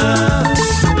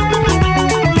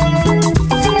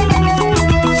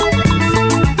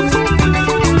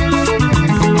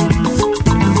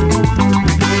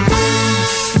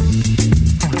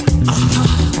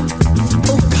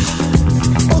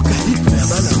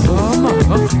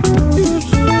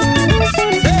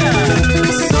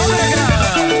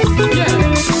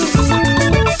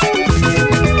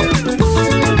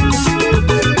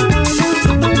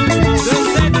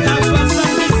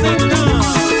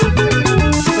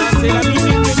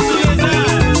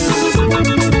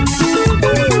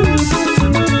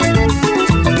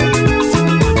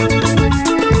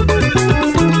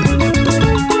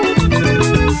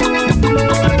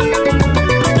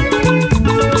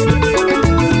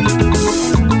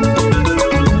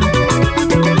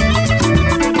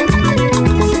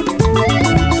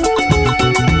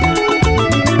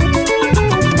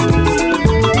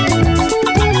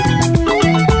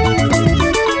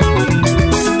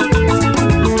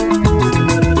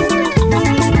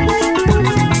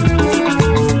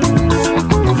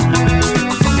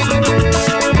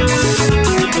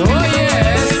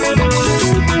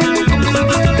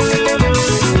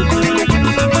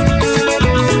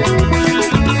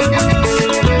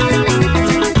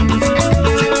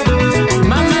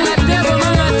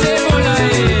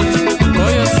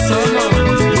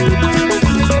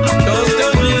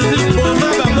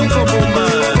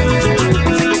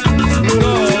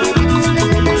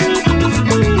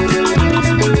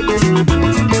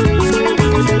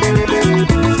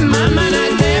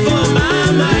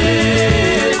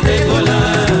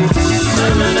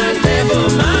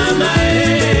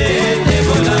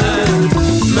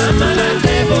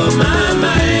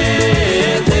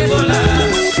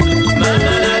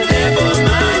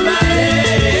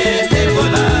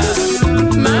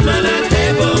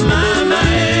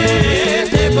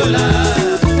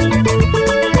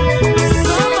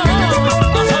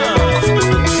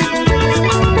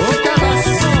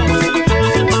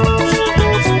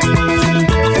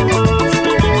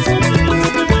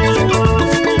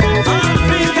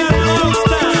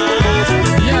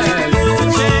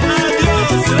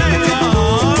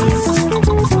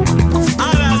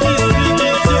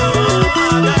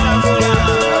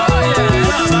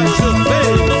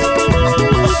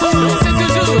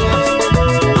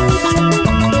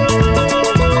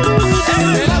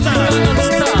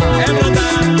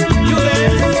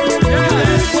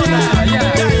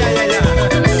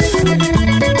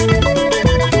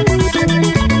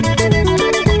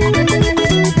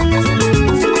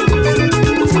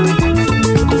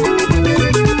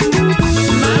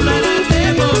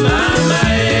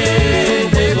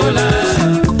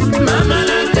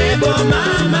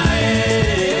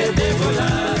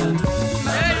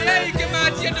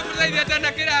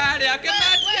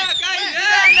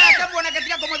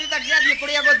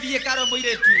 iye karo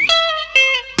moiretu